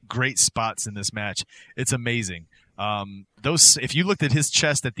great spots in this match. It's amazing. If you looked at his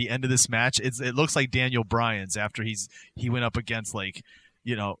chest at the end of this match, it looks like Daniel Bryan's after he went up against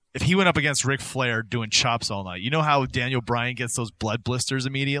if he went up against Ric Flair doing chops all night. You know how Daniel Bryan gets those blood blisters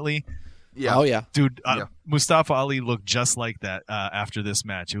immediately? Yeah. Oh yeah, dude. Mustafa Ali looked just like that after this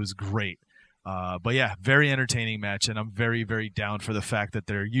match. It was great. But yeah, very entertaining match, and I'm very, very down for the fact that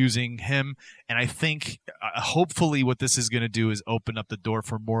they're using him. And I think, hopefully, what this is going to do is open up the door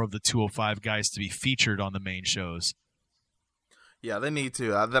for more of the 205 guys to be featured on the main shows. Yeah, they need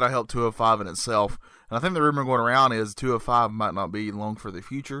to. That'll help 205 in itself. And I think the rumor going around is 205 might not be long for the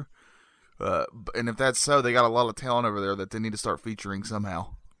future. And if that's so, they got a lot of talent over there that they need to start featuring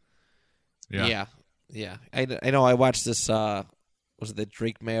somehow. Yeah. I know. I watched this. Was it the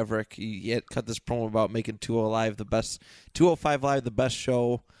Drake Maverick? He had cut this promo about making 205 Live the best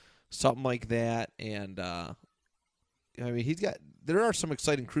show, something like that. And I mean, there are some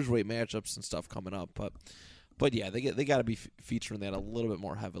exciting cruiserweight matchups and stuff coming up, but yeah, they got to be featuring that a little bit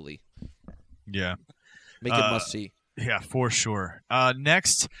more heavily. Yeah, make it must see. Yeah, for sure.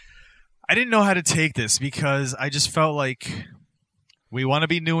 Next, I didn't know how to take this because I just felt like we want to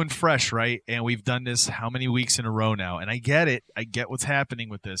be new and fresh, right? And we've done this how many weeks in a row now? And I get it. I get what's happening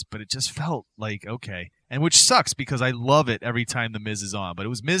with this, but it just felt like, okay. And which sucks because I love it every time The Miz is on. But it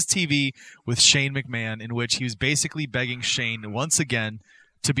was Miz TV with Shane McMahon, in which he was basically begging Shane once again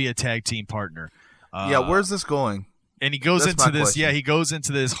to be a tag team partner. Where's this going? And he goes into this. Yeah, he goes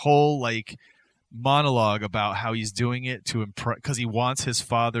into this whole like monologue about how he's doing it to impress because he wants his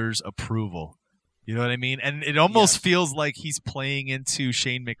father's approval. You know what I mean? And it almost feels like he's playing into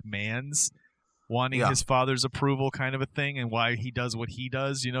Shane McMahon's wanting his father's approval kind of a thing and why he does what he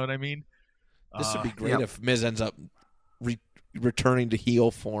does. You know what I mean? This would be great if Miz ends up returning to heel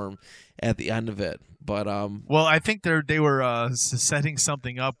form at the end of it. But well, I think they were setting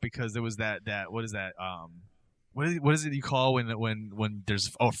something up because there was that what is that what is it you call when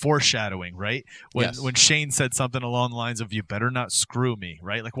there's foreshadowing, right? When Shane said something along the lines of "You better not screw me,"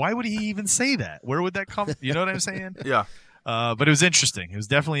 right? Like, why would he even say that? Where would that come? You know what I'm saying? Yeah. But it was interesting. It was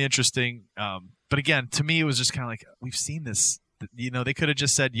definitely interesting. But again, to me, it was just kind of like we've seen this. You know, they could have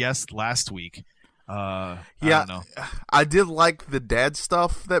just said yes last week. I don't know. I did like the dad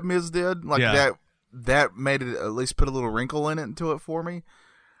stuff that Miz did. Like that made it at least put a little wrinkle into it for me.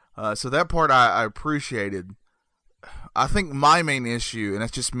 So that part I appreciated. I think my main issue, and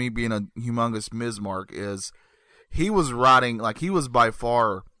that's just me being a humongous Miz mark, is he was riding, like he was by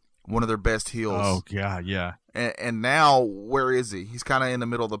far one of their best heels. Oh, God, yeah. And now, where is he? He's kind of in the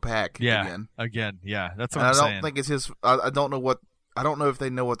middle of the pack again. Yeah. That's what I'm saying. I don't think it's his, I don't know if they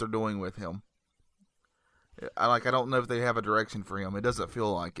know what they're doing with him. I don't know if they have a direction for him. It doesn't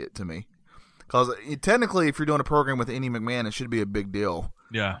feel like it to me. Because technically, if you're doing a program with Andy McMahon, it should be a big deal.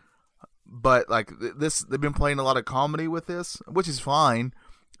 Yeah. But like this, they've been playing a lot of comedy with this, which is fine.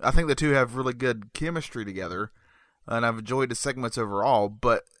 I think the two have really good chemistry together, and I've enjoyed the segments overall.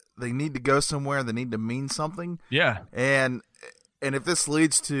 But they need to go somewhere. They need to mean something. Yeah. And if this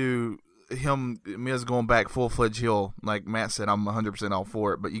leads to Miz going back full-fledged heel, like Matt said, I'm 100% all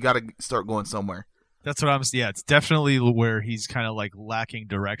for it. But you got to start going somewhere. That's what I'm. Yeah, it's definitely where he's kind of like lacking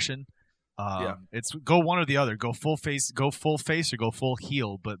direction. It's go one or the other. Go full face, or go full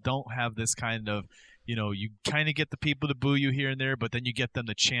heel. But don't have this kind of, you kind of get the people to boo you here and there, but then you get them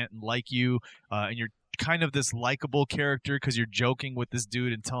to chant and like you, and you're kind of this likable character because you're joking with this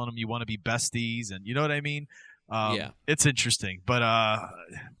dude and telling him you want to be besties, and you know what I mean. It's interesting, but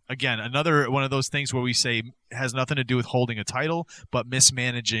again, another one of those things where we say has nothing to do with holding a title, but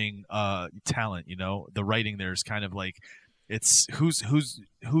mismanaging talent. The writing there is kind of like. It's who's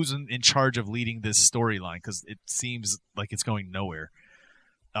in charge of leading this storyline because it seems like it's going nowhere.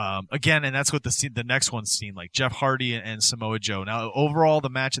 Again, and that's what the next one seemed like. Jeff Hardy and Samoa Joe. Now, overall, the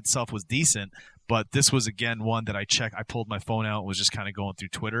match itself was decent, but this was again one that I pulled my phone out and was just kind of going through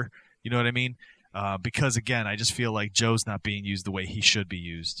Twitter. You know what I mean? Because again, I just feel like Joe's not being used the way he should be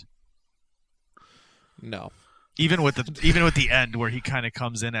used. No. Even with the end where he kind of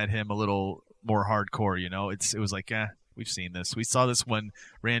comes in at him a little more hardcore. It was like we've seen this. We saw this when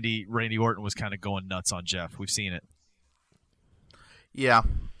Randy Orton was kind of going nuts on Jeff. We've seen it. Yeah,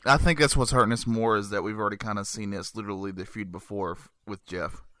 I think that's what's hurting us more is that we've already kind of seen this, literally the feud before with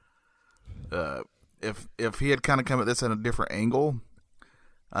Jeff. If he had kind of come at this at a different angle,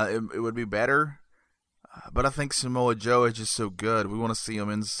 it would be better. But I think Samoa Joe is just so good. We want to see him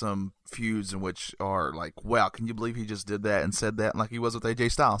in some feuds in which are like, wow, can you believe he just did that and said that like he was with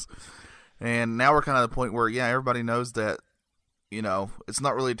AJ Styles? And now we're kind of at the point where, everybody knows that, it's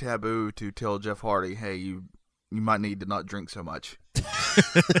not really taboo to tell Jeff Hardy, hey, you might need to not drink so much.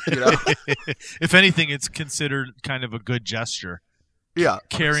 If anything, it's considered kind of a good gesture. Yeah.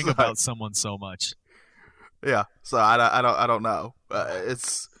 Caring about someone so much. Yeah. So I don't know.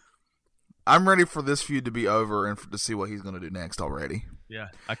 I'm ready for this feud to be over and to see what he's going to do next already. Yeah.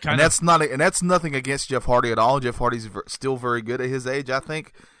 That's nothing against Jeff Hardy at all. Jeff Hardy's still very good at his age, I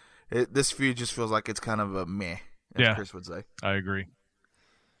think. this feud just feels like it's kind of a meh, as Chris would say. I agree.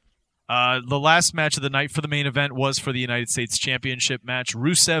 The last match of the night for the main event was for the United States Championship match,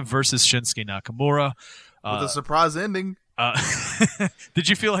 Rusev versus Shinsuke Nakamura. With a surprise ending. Did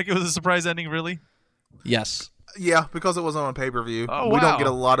you feel like it was a surprise ending, really? Yes. Yeah, because it wasn't on pay-per-view. Oh, we wow. don't get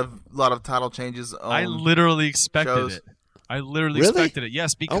a lot of title changes on I literally expected shows. it. I literally Really? expected it.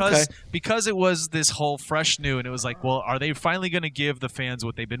 Yes, because it was this whole fresh new, and it was like, well, are they finally going to give the fans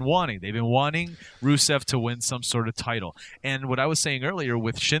what they've been wanting? They've been wanting Rusev to win some sort of title. And what I was saying earlier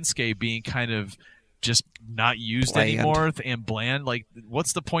with Shinsuke being kind of just not used Bland. anymore and bland, like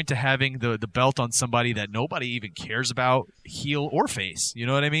what's the point to having the belt on somebody that nobody even cares about, heel or face? You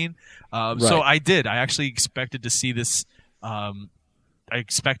know what I mean? So I did. I actually expected to see this. I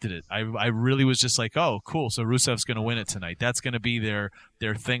expected it. I really was just like, oh, cool. So Rusev's going to win it tonight. That's going to be their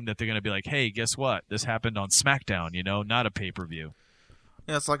thing that they're going to be like, hey, guess what? This happened on SmackDown, not a pay-per-view.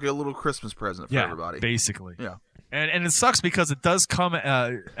 Yeah, it's like a little Christmas present for everybody. Basically. Yeah. And it sucks because it does come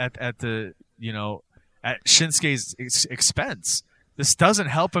at the, at Shinsuke's expense. This doesn't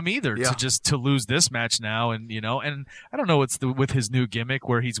help him either to lose this match now, and I don't know what's with his new gimmick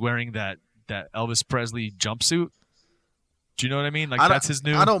where he's wearing that Elvis Presley jumpsuit. Do you know what I mean? Like that's his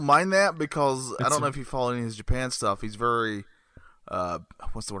new. I don't mind that because I don't know if you follow any of his Japan stuff. He's very,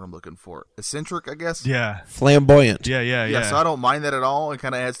 what's the word I'm looking for? Eccentric, I guess. Yeah. Flamboyant. Yeah. So I don't mind that at all. It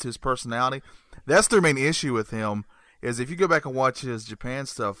kind of adds to his personality. That's their main issue with him. Is if you go back and watch his Japan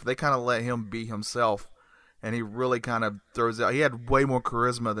stuff, they kind of let him be himself, and he really kind of throws out. He had way more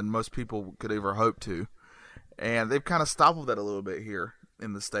charisma than most people could ever hope to, and they've kind of stopped that a little bit here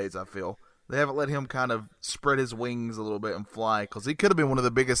in the States. I feel they haven't let him kind of spread his wings a little bit and fly, because he could have been one of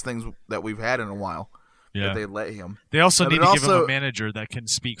the biggest things that we've had in a while. Yeah, if they let him. They also need to give him a manager that can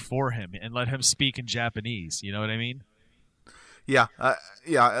speak for him and let him speak in Japanese. You know what I mean? Yeah,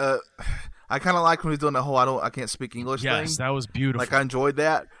 I kind of like when he's doing the whole I can't speak English thing. Yes, that was beautiful. Like I enjoyed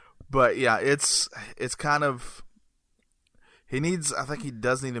that, but yeah, it's kind of I think he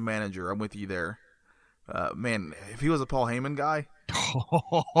does need a manager. I'm with you there, man. If he was a Paul Heyman guy,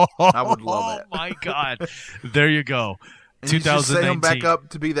 I would love it. Oh my God, there you go. And 2019. Set him back up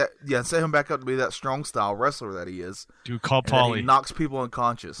to be that. Yeah, set him back up to be that strong style wrestler that he is. Dude, call And Paulie. he knocks people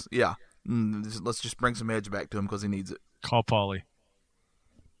unconscious. Yeah, let's just bring some edge back to him because he needs it. Call Paulie.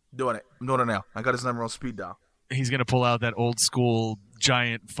 Doing it. I'm doing it now. I got his number on speed dial. He's gonna pull out that old school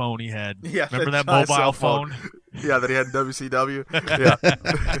giant phone he had. Yeah, remember that giant mobile cell phone? Yeah, that he had in WCW. Yeah,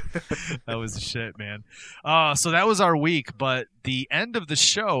 that was the shit, man. So that was our week, but the end of the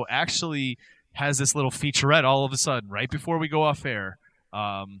show actually has this little featurette all of a sudden, right before we go off air.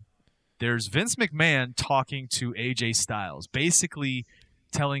 There's Vince McMahon talking to AJ Styles, basically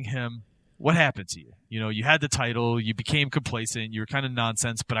telling him, what happened to you? You had the title, you became complacent, you were kind of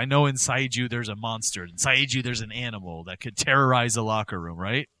nonsense, but I know inside you there's a monster. Inside you there's an animal that could terrorize the locker room,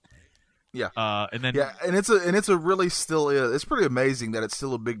 right? Yeah. And it's a really still is. It's pretty amazing that it's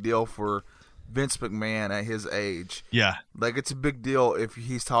still a big deal for Vince McMahon at his age. Yeah. Like, it's a big deal if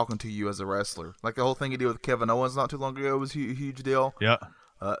he's talking to you as a wrestler. Like, the whole thing he did with Kevin Owens not too long ago was a huge deal. Yeah.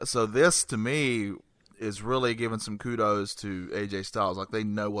 So this, to me, is really giving some kudos to AJ Styles. Like, they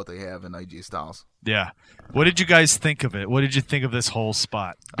know what they have in AJ Styles. Yeah. What did you guys think of it? What did you think of this whole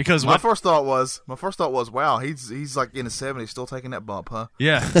spot? Because my first thought was, wow, he's like in his 70s, still taking that bump, huh?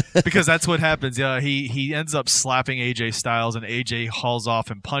 Yeah, because that's what happens. Yeah, he ends up slapping AJ Styles, and AJ hauls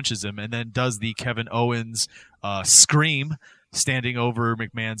off and punches him, and then does the Kevin Owens scream, standing over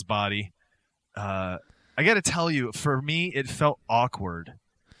McMahon's body. I got to tell you, for me, it felt awkward.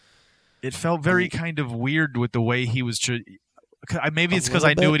 It felt very kind of weird with the way he was. Maybe it's because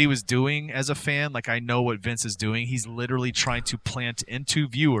I knew what he was doing as a fan. Like, I know what Vince is doing. He's literally trying to plant into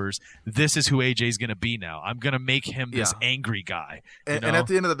viewers, this is who AJ's going to be now. I'm going to make him this angry guy. And at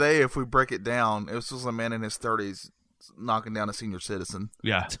the end of the day, if we break it down, it was just a man in his 30s knocking down a senior citizen.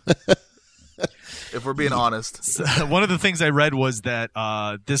 Yeah. If we're being honest. So, one of the things I read was that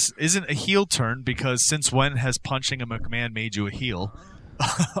this isn't a heel turn, because since when has punching a McMahon made you a heel?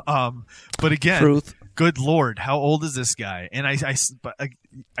 But again, Truth. Good Lord, how old is this guy? And I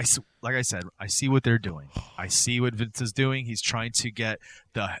like I said, I see what they're doing. I see what Vince is doing. He's trying to get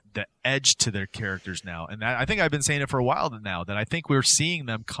the edge to their characters now, and I think I've been saying it for a while now, that I think we're seeing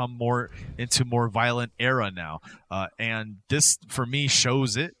them come more into more violent era now. And this, for me,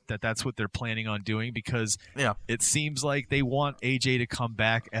 shows that's what they're planning on doing, because it seems like they want AJ to come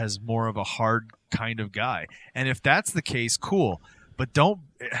back as more of a hard kind of guy. And if that's the case, cool. But don't,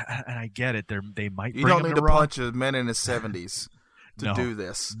 and I get it, they might bring him to Raw. You don't need to punch a man in his 70s to do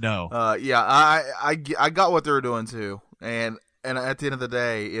this. No. I got what they were doing too, and And at the end of the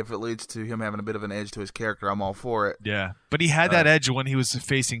day, if it leads to him having a bit of an edge to his character, I'm all for it. Yeah, but he had that edge when he was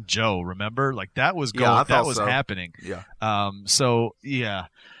facing Joe. Remember, like that was going. Yeah, that was so. happening. Yeah. So yeah,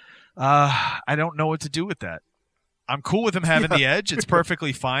 I don't know what to do with that. I'm cool with him having the edge. It's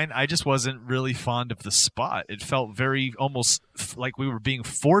perfectly fine. I just wasn't really fond of the spot. It felt very almost like we were being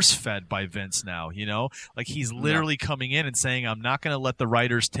force-fed by Vince now, you know? Like he's literally coming in and saying, I'm not going to let the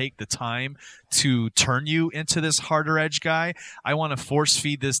writers take the time to turn you into this harder edge guy. I want to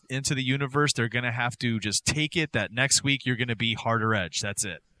force-feed this into the universe. They're going to have to just take it that next week you're going to be harder edge. That's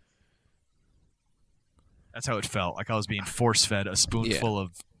it. That's how it felt. Like I was being force-fed a spoonful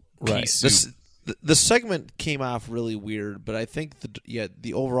of pea soup. The segment came off really weird, but I think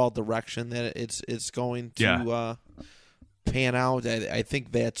the overall direction that it's going to pan out, I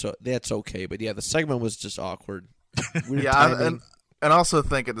think that's okay. But yeah, the segment was just awkward. And also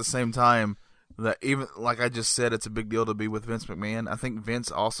think at the same time that even like I just said, it's a big deal to be with Vince McMahon. I think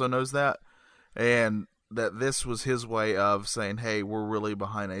Vince also knows that, and that this was his way of saying, "Hey, we're really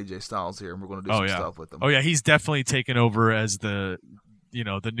behind AJ Styles here, and we're going to do some stuff with him." Oh yeah, he's definitely taken over as the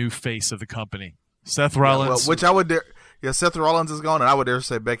new face of the company. Seth Rollins. Which I would dare. Yeah, Seth Rollins is gone, and I would dare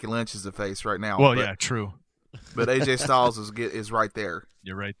say Becky Lynch is the face right now. Well, yeah, true. But AJ Styles is right there.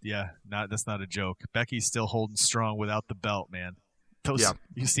 You're right. Yeah, that's not a joke. Becky's still holding strong without the belt, man.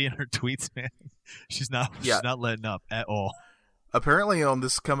 You see in her tweets, man, she's not letting up at all. Apparently, on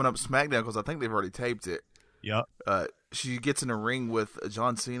this coming up SmackDown, because I think they've already taped it. Yep. She gets in a ring with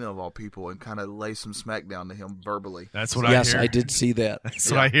John Cena of all people and kind of lays some smackdown to him verbally. That's what I hear. Yes, I did see that.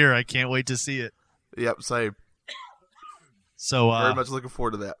 That's what I hear. I can't wait to see it. Yep, same. So very much looking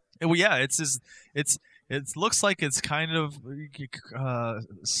forward to that. Well, yeah, it looks like it's kind of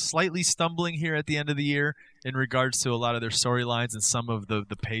slightly stumbling here at the end of the year in regards to a lot of their storylines and some of the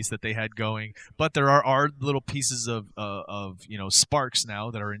pace that they had going. But there are little pieces of sparks now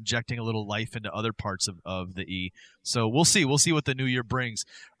that are injecting a little life into other parts of the E. So we'll see. We'll see what the new year brings.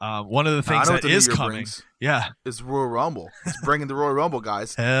 One of the things that is coming, is Royal Rumble. It's bringing the Royal Rumble,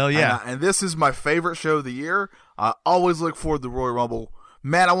 guys. Hell yeah! And this is my favorite show of the year. I always look forward to the Royal Rumble.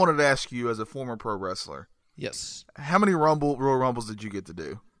 Matt, I wanted to ask you, as a former pro wrestler, yes, how many Royal Rumbles did you get to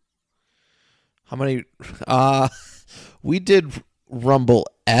do? How many? We did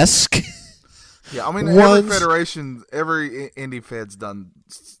Rumble-esque. Yeah, I mean, every federation, every indie fed's done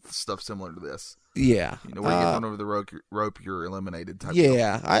stuff similar to this. Yeah, where you get thrown over the rope, you're eliminated. Type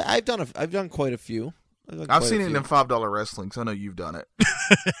yeah, I've done quite a few. I've seen it in $5 wrestling, so I know you've done it.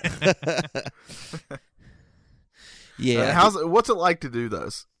 Yeah. What's it like to do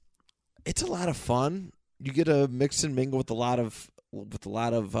those? It's a lot of fun. You get to mix and mingle with a lot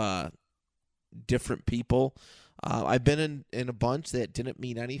of different people. I've been in a bunch that didn't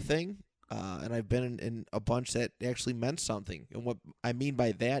mean anything, and I've been in a bunch that actually meant something. And what I mean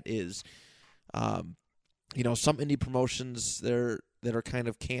by that is, some indie promotions that are kind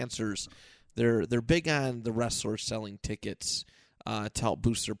of cancers. They're big on the wrestlers selling tickets to help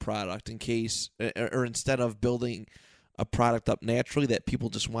boost their product in case, or instead of building a product up naturally that people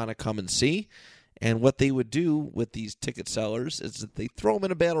just want to come and see. And what they would do with these ticket sellers is that they throw them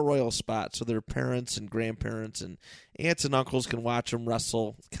in a battle royal spot so their parents and grandparents and aunts and uncles can watch them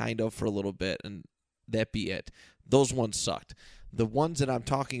wrestle kind of for a little bit, and that be it. Those ones sucked. The ones that I'm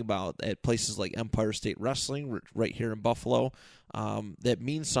talking about at places like Empire State Wrestling right here in Buffalo, that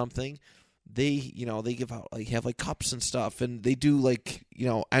means something. They give out have cups and stuff, and they do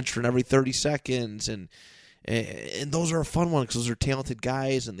entering every 30 seconds, and those are a fun one because those are talented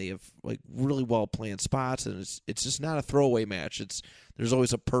guys and they have really well planned spots, and it's just not a throwaway match. There's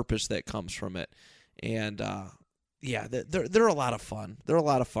always a purpose that comes from it, and they're a lot of fun. They're a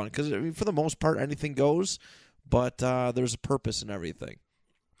lot of fun because for the most part anything goes, but there's a purpose in everything.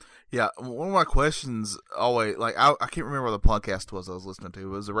 Yeah, one of my questions always, I can't remember what the podcast was I was listening to.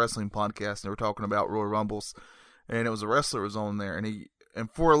 It was a wrestling podcast, and they were talking about Royal Rumbles, and it was a wrestler was on there, and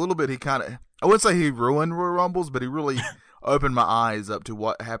for a little bit he kind of, I wouldn't say he ruined Royal Rumbles, but he really opened my eyes up to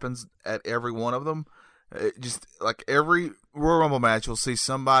what happens at every one of them. It just, every Royal Rumble match, you'll see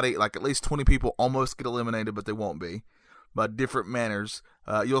somebody, at least 20 people almost get eliminated, but they won't be, by different manners.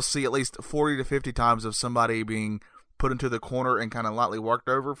 You'll see at least 40 to 50 times of somebody being put into the corner and kind of lightly worked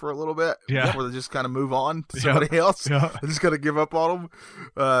over for a little bit before they just kind of move on to somebody else. Yeah. They just got to give up on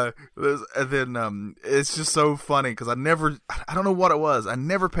them. And then it's just so funny because I don't know what it was. I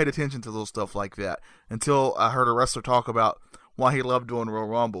never paid attention to little stuff like that until I heard a wrestler talk about why he loved doing Royal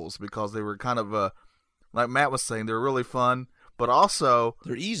Rumbles, because they were kind of, like Matt was saying, they were really fun, but also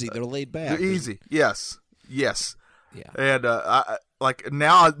they're easy. They're laid back. They're easy. Yes. Yeah. And like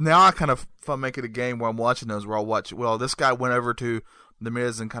now I kind of if I make it a game where I'm watching those where I'll watch. Well, this guy went over to the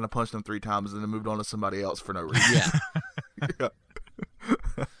Miz and kind of punched him 3 times and then moved on to somebody else for no reason. Yeah.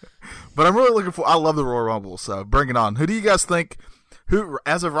 But I'm really looking for. I love the Royal Rumble, so bring it on. Who do you guys think? Who,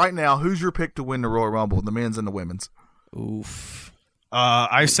 as of right now, who's your pick to win the Royal Rumble, the men's and the women's? Oof.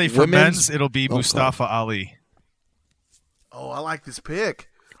 I say for men's, it'll be Mustafa Ali. Oh, I like this pick.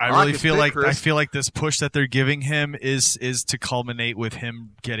 I really feel like this push that they're giving him is to culminate with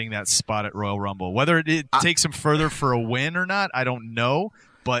him getting that spot at Royal Rumble. Whether it takes him further for a win or not, I don't know.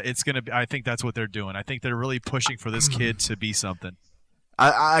 But it's gonna be. I think that's what they're doing. I think they're really pushing for this kid to be something.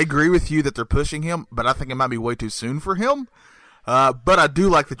 I agree with you that they're pushing him, but I think it might be way too soon for him. But I do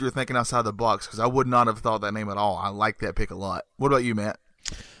like that you're thinking outside the box because I would not have thought that name at all. I like that pick a lot. What about you, Matt?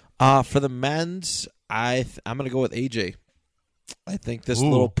 For the men's, I'm going to go with AJ. I think this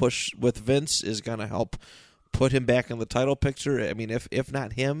little push with Vince is going to help put him back in the title picture. I mean, if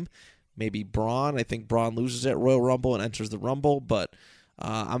not him, maybe Braun. I think Braun loses at Royal Rumble and enters the Rumble, but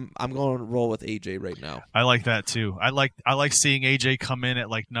I'm going to roll with AJ right now. I like that too. I like seeing AJ come in at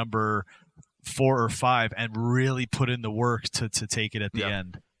like number 4 or 5 and really put in the work to take it at the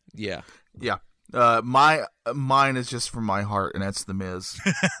end. Yeah. Yeah. Mine is just from my heart, and that's The Miz.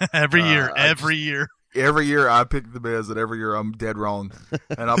 Every year. Every year I pick The Miz, and every year I'm dead wrong.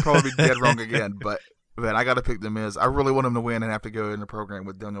 And I'll probably be dead wrong again, but man, I got to pick The Miz. I really want him to win and have to go in the program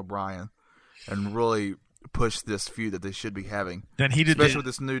with Daniel Bryan and really push this feud that they should be having. Then he did, especially with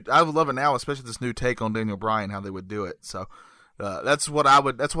this new. I would love it now, especially this new take on Daniel Bryan, how they would do it. So that's what I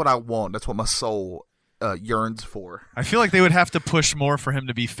want. That's what my soul yearns for. I feel like they would have to push more for him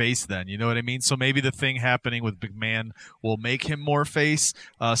to be face. Then you know what I mean. So maybe the thing happening with McMahon will make him more face.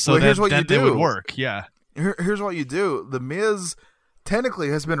 So then they would work. Yeah. Here's what you do. The Miz technically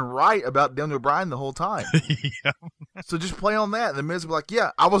has been right about Daniel Bryan the whole time. Yeah. So just play on that. The Miz will be like,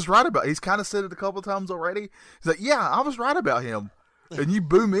 yeah, I was right about it. He's kind of said it a couple times already. He's like, yeah, I was right about him. And you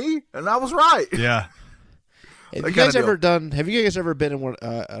boo me, and I was right. Yeah. Have you guys ever been in one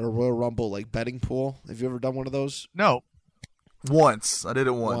at a Royal Rumble like betting pool? Have you ever done one of those? No. Once. I did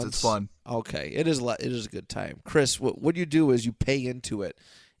it once. It's fun. Okay. It is a good time. Chris, what you do is you pay into it,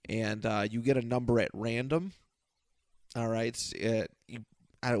 and you get a number at random. All right,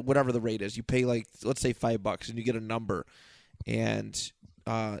 whatever the rate is, you pay like let's say $5, and you get a number, and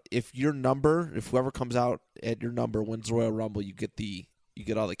if whoever comes out at your number wins the Royal Rumble, you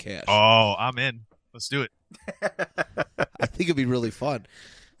get all the cash. Oh, I'm in. Let's do it. I think it'd be really fun.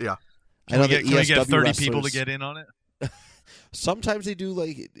 Yeah, can we get 30 people to get in on it? Sometimes they do,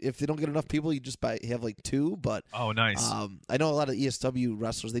 like, if they don't get enough people, you just have like 2. But oh, nice. I know a lot of ESW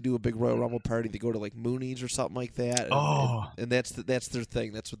wrestlers. They do a big Royal Rumble party. They go to like Mooney's or something like that. And that's their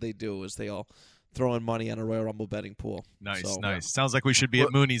thing. That's what they do. Is they all throw in money on a Royal Rumble betting pool. Nice. Sounds like we should be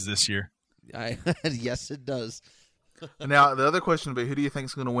at Mooney's this year. Yes, it does. Now the other question would be, who do you think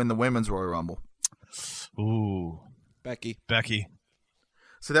is going to win the women's Royal Rumble? Ooh, Becky.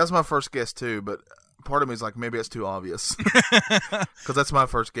 So that's my first guess too, but part of me is like, maybe it's too obvious because that's my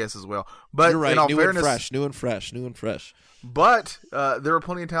first guess as well. But you're right. In all new fairness, and fresh. But there were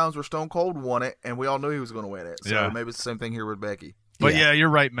plenty of times where Stone Cold won it, and we all knew he was going to win it. So maybe it's the same thing here with Becky. But yeah, you're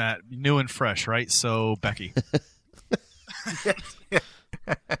right, Matt. New and fresh, right? So Becky.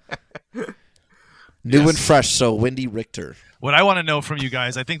 New and fresh. So Wendy Richter. What I want to know from you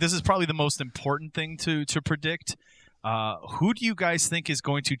guys, I think this is probably the most important thing to predict. Who do you guys think is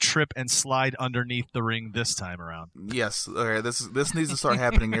going to trip and slide underneath the ring this time around? Yes. Okay. This needs to start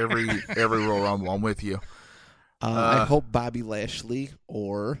happening every Royal Rumble. I'm with you. I hope Bobby Lashley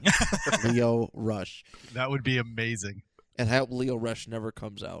or Leo Rush. That would be amazing. And I hope Leo Rush never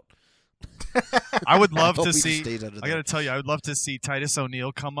comes out. I would love to see. I got to tell you, I would love to see Titus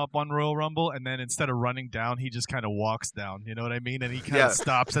O'Neil come up on Royal Rumble, and then instead of running down, he just kind of walks down. You know what I mean? And he kind of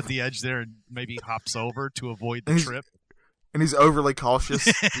stops at the edge there and maybe hops over to avoid the trip. And he's overly cautious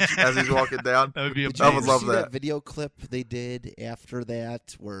as he's walking down. That would be amazing. I would love that video clip they did after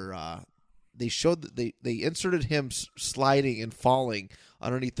that, where they showed that they inserted him sliding and falling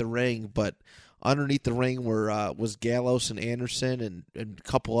underneath the ring, but underneath the ring was Gallows and Anderson and a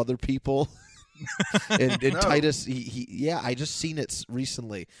couple other people. and Titus, I just seen it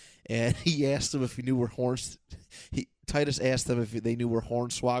recently, and he asked him if he knew where Titus asked them if they knew where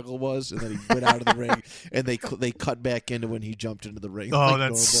Hornswoggle was, and then he went out of the ring, and they cut back into when he jumped into the ring. Oh, like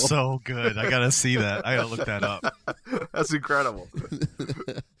that's normal. so good! I gotta see that. I gotta look that up. That's incredible.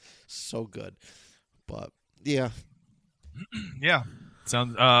 So good, but yeah.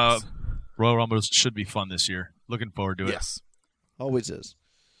 Sounds. Royal Rumble should be fun this year. Looking forward to it. Yes, always is.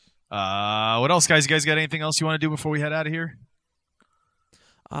 What else, guys? You guys got anything else you want to do before we head out of here?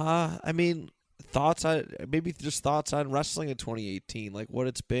 I mean, thoughts on wrestling in 2018, like what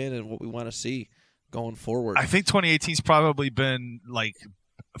it's been and what we want to see going forward. I think 2018's probably been like,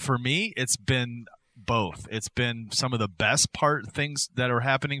 for me, it's been both. It's been some of the best things that are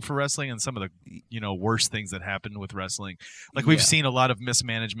happening for wrestling and some of the worst things that happen with wrestling. Like we've seen a lot of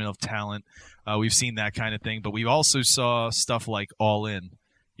mismanagement of talent. We've seen that kind of thing, but we've also saw stuff like All In.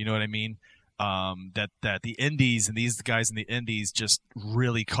 You know what I mean? That the indies and these guys in the indies just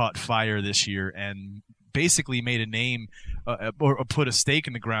really caught fire this year and basically made a name or put a stake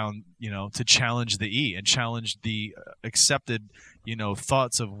in the ground, to challenge the E and challenge the accepted,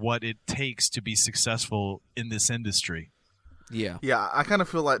 thoughts of what it takes to be successful in this industry. Yeah. Yeah, I kind of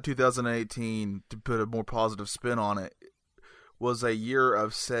feel like 2018, to put a more positive spin on it, was a year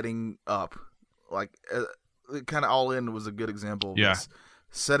of setting up. Like, kind of All In was a good example of this.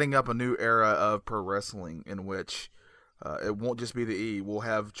 Setting up a new era of pro wrestling in which it won't just be the E. We'll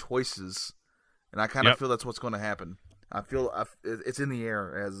have choices. And I kind of feel that's what's going to happen. I feel it's in the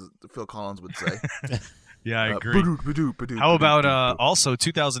air, as Phil Collins would say. Yeah, I agree. How about also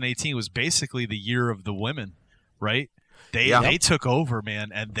 2018 was basically the year of the women, right? They took over,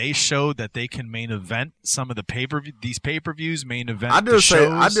 man, and they showed that they can main event some of the these pay-per-views, main event I dare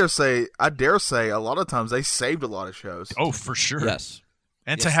shows. say a lot of times they saved a lot of shows. Oh, for sure. Yes.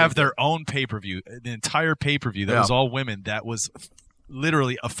 And to have their own pay-per-view, the entire pay-per-view that was all women, that was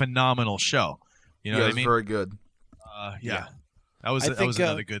literally a phenomenal show. You know what I mean? Very good. That was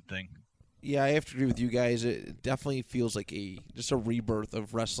another good thing. Yeah, I have to agree with you guys. It definitely feels like just a rebirth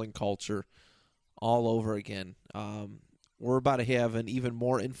of wrestling culture all over again. We're about to have an even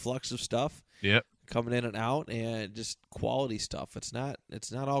more influx of stuff coming in and out, and just quality stuff. It's not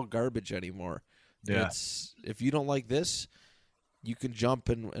all garbage anymore. Yeah. If you don't like this, you can jump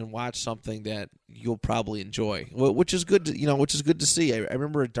and watch something that you'll probably enjoy, which is good to see. I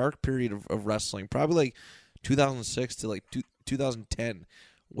remember a dark period of wrestling, probably like 2006 to like 2010,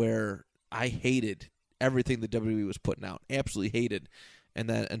 where I hated everything the WWE was putting out, absolutely hated. And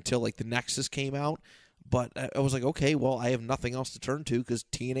then until like the Nexus came out, but I was like, okay, well, I have nothing else to turn to because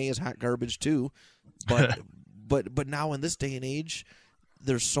TNA is hot garbage too. But but now in this day and age,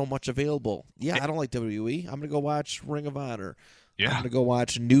 there's so much available. Yeah, I don't like WWE. I'm gonna go watch Ring of Honor. Yeah. I'm gonna go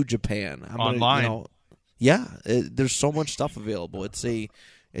watch New Japan. Online. There's so much stuff available. It's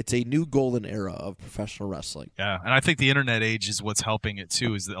a new golden era of professional wrestling. Yeah, and I think the internet age is what's helping it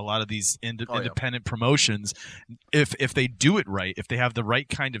too. Is that a lot of these independent promotions, if they do it right, if they have the right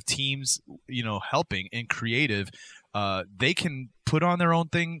kind of teams, helping and creative, they can put on their own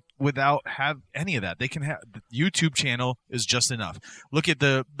thing without have any of that. They can have the YouTube channel is just enough. Look at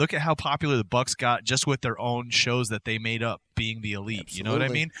how popular the Bucks got just with their own shows that they made up, being the Elite. Absolutely. You know what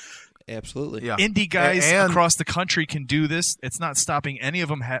I mean? Absolutely. Yeah. Indie guys across the country can do this. It's not stopping any of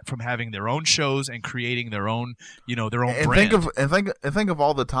them from having their own shows and creating their own, their own brand. Think of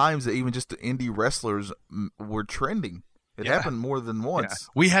all the times that even just the indie wrestlers were trending. It happened more than once. Yeah.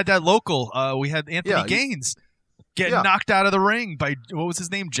 We had that local. We had Anthony Gaines getting knocked out of the ring by, what was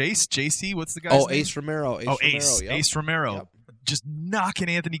his name? JC? What's the guy's name? Ace Romero. Ace Romero. Yep. Just knocking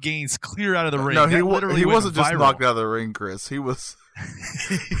Anthony Gaines clear out of the ring. No, he wasn't just knocked out of the ring, Chris. He was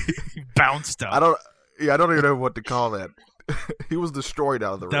he bounced up. I don't even know what to call that. He was destroyed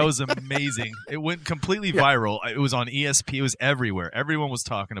out of the ring. That was amazing. It went completely viral. It was on ESP. It was everywhere. Everyone was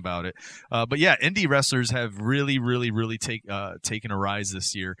talking about it. But yeah, indie wrestlers have really, really, really taken a rise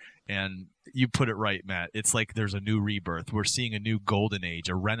this year. And you put it right, Matt. It's like there's a new rebirth. We're seeing a new golden age,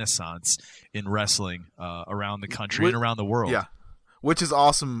 a renaissance in wrestling around the country and around the world. Yeah. Which is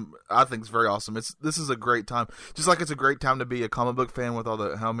awesome. I think it's very awesome. This is a great time. Just like it's a great time to be a comic book fan with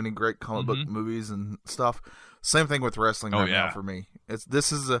how many great comic book movies and stuff. Same thing with wrestling now for me.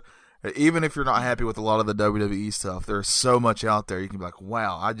 Even if you're not happy with a lot of the WWE stuff, there's so much out there. You can be like,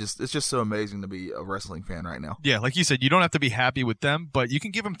 wow, it's just so amazing to be a wrestling fan right now. Yeah, like you said, you don't have to be happy with them, but you can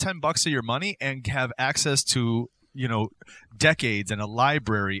give them $10 of your money and have access to decades and a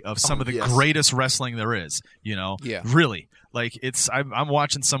library of some of the greatest wrestling there is. Really. Like I'm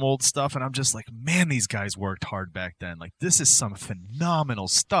watching some old stuff and I'm just like, man, these guys worked hard back then. Like this is some phenomenal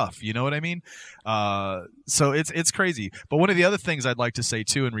stuff. You know what I mean? So it's crazy. But one of the other things I'd like to say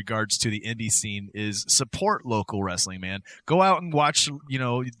too, in regards to the indie scene, is support local wrestling, man. Go out and watch,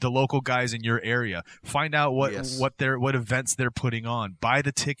 the local guys in your area. Find out what events they're putting on. Buy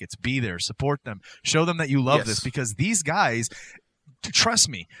the tickets. Be there. Support them. Show them that you love this, because these guys, trust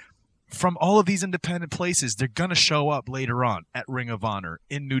me, from all of these independent places, they're going to show up later on at Ring of Honor,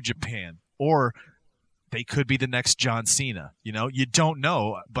 in New Japan, or they could be the next John Cena. You don't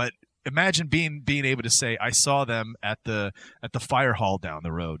know, but imagine being able to say, I saw them at the fire hall down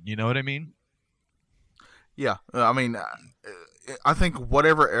the road. You know what I mean? Yeah, I mean, I think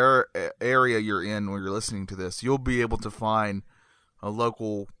whatever area you're in when you're listening to this, you'll be able to find a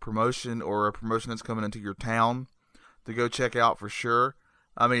local promotion or a promotion that's coming into your town to go check out for sure.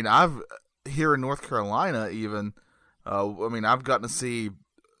 I mean, here in North Carolina even, I've gotten to see,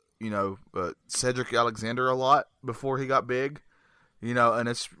 Cedric Alexander a lot before he got big, and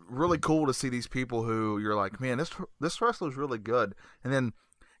it's really cool to see these people who you're like, man, this wrestler's really good. And then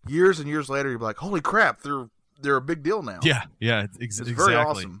years and years later, you're like, holy crap, they're a big deal now. Yeah, it's exactly. very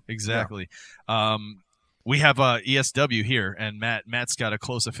awesome. Exactly. Yeah. We have ESW here, and Matt's got a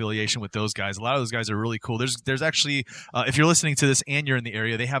close affiliation with those guys. A lot of those guys are really cool. There's actually, if you're listening to this and you're in the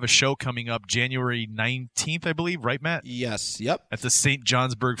area, they have a show coming up January 19th, I believe, right, Matt? Yes, yep. At the St.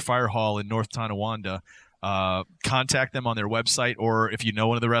 Johnsburg Fire Hall in North Tonawanda. Contact them on their website, or if you know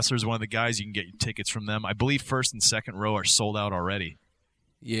one of the wrestlers, one of the guys, you can get your tickets from them. I believe first and second row are sold out already.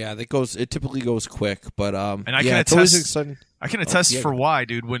 Yeah, it typically goes quick, but and I can it's always exciting. I can attest for why,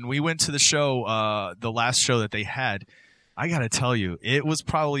 dude. When we went to the show, the last show that they had, I gotta tell you, it was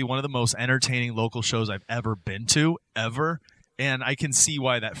probably one of the most entertaining local shows I've ever been to, ever. And I can see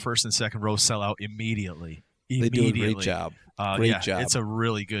why that first and second row sell out immediately. They do a great job. Great job. It's a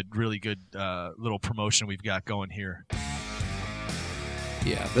really good little promotion we've got going here.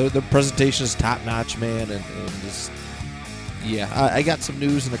 Yeah, the presentation is top notch, man, and just. Yeah, I got some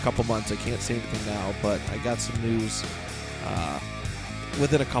news in a couple months. I can't say anything now, but I got some news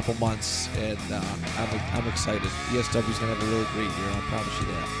within a couple months, and I'm excited. ESW's going to have a really great year, I promise you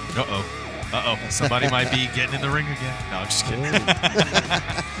that. Uh-oh. Somebody might be getting in the ring again. No, I'm just kidding.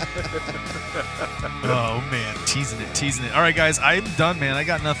 Oh, man. Teasing it. All right, guys, I'm done, man. I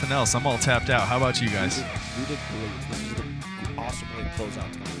got nothing else. I'm all tapped out. How about you guys? We did great. This is an awesome way to close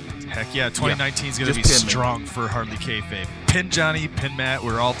out tonight. Heck yeah, 2019 is going to be strong for Hardly Kayfabe. Pin Johnny, pin Matt,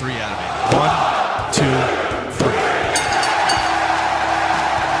 we're all three out of it. 1, 2,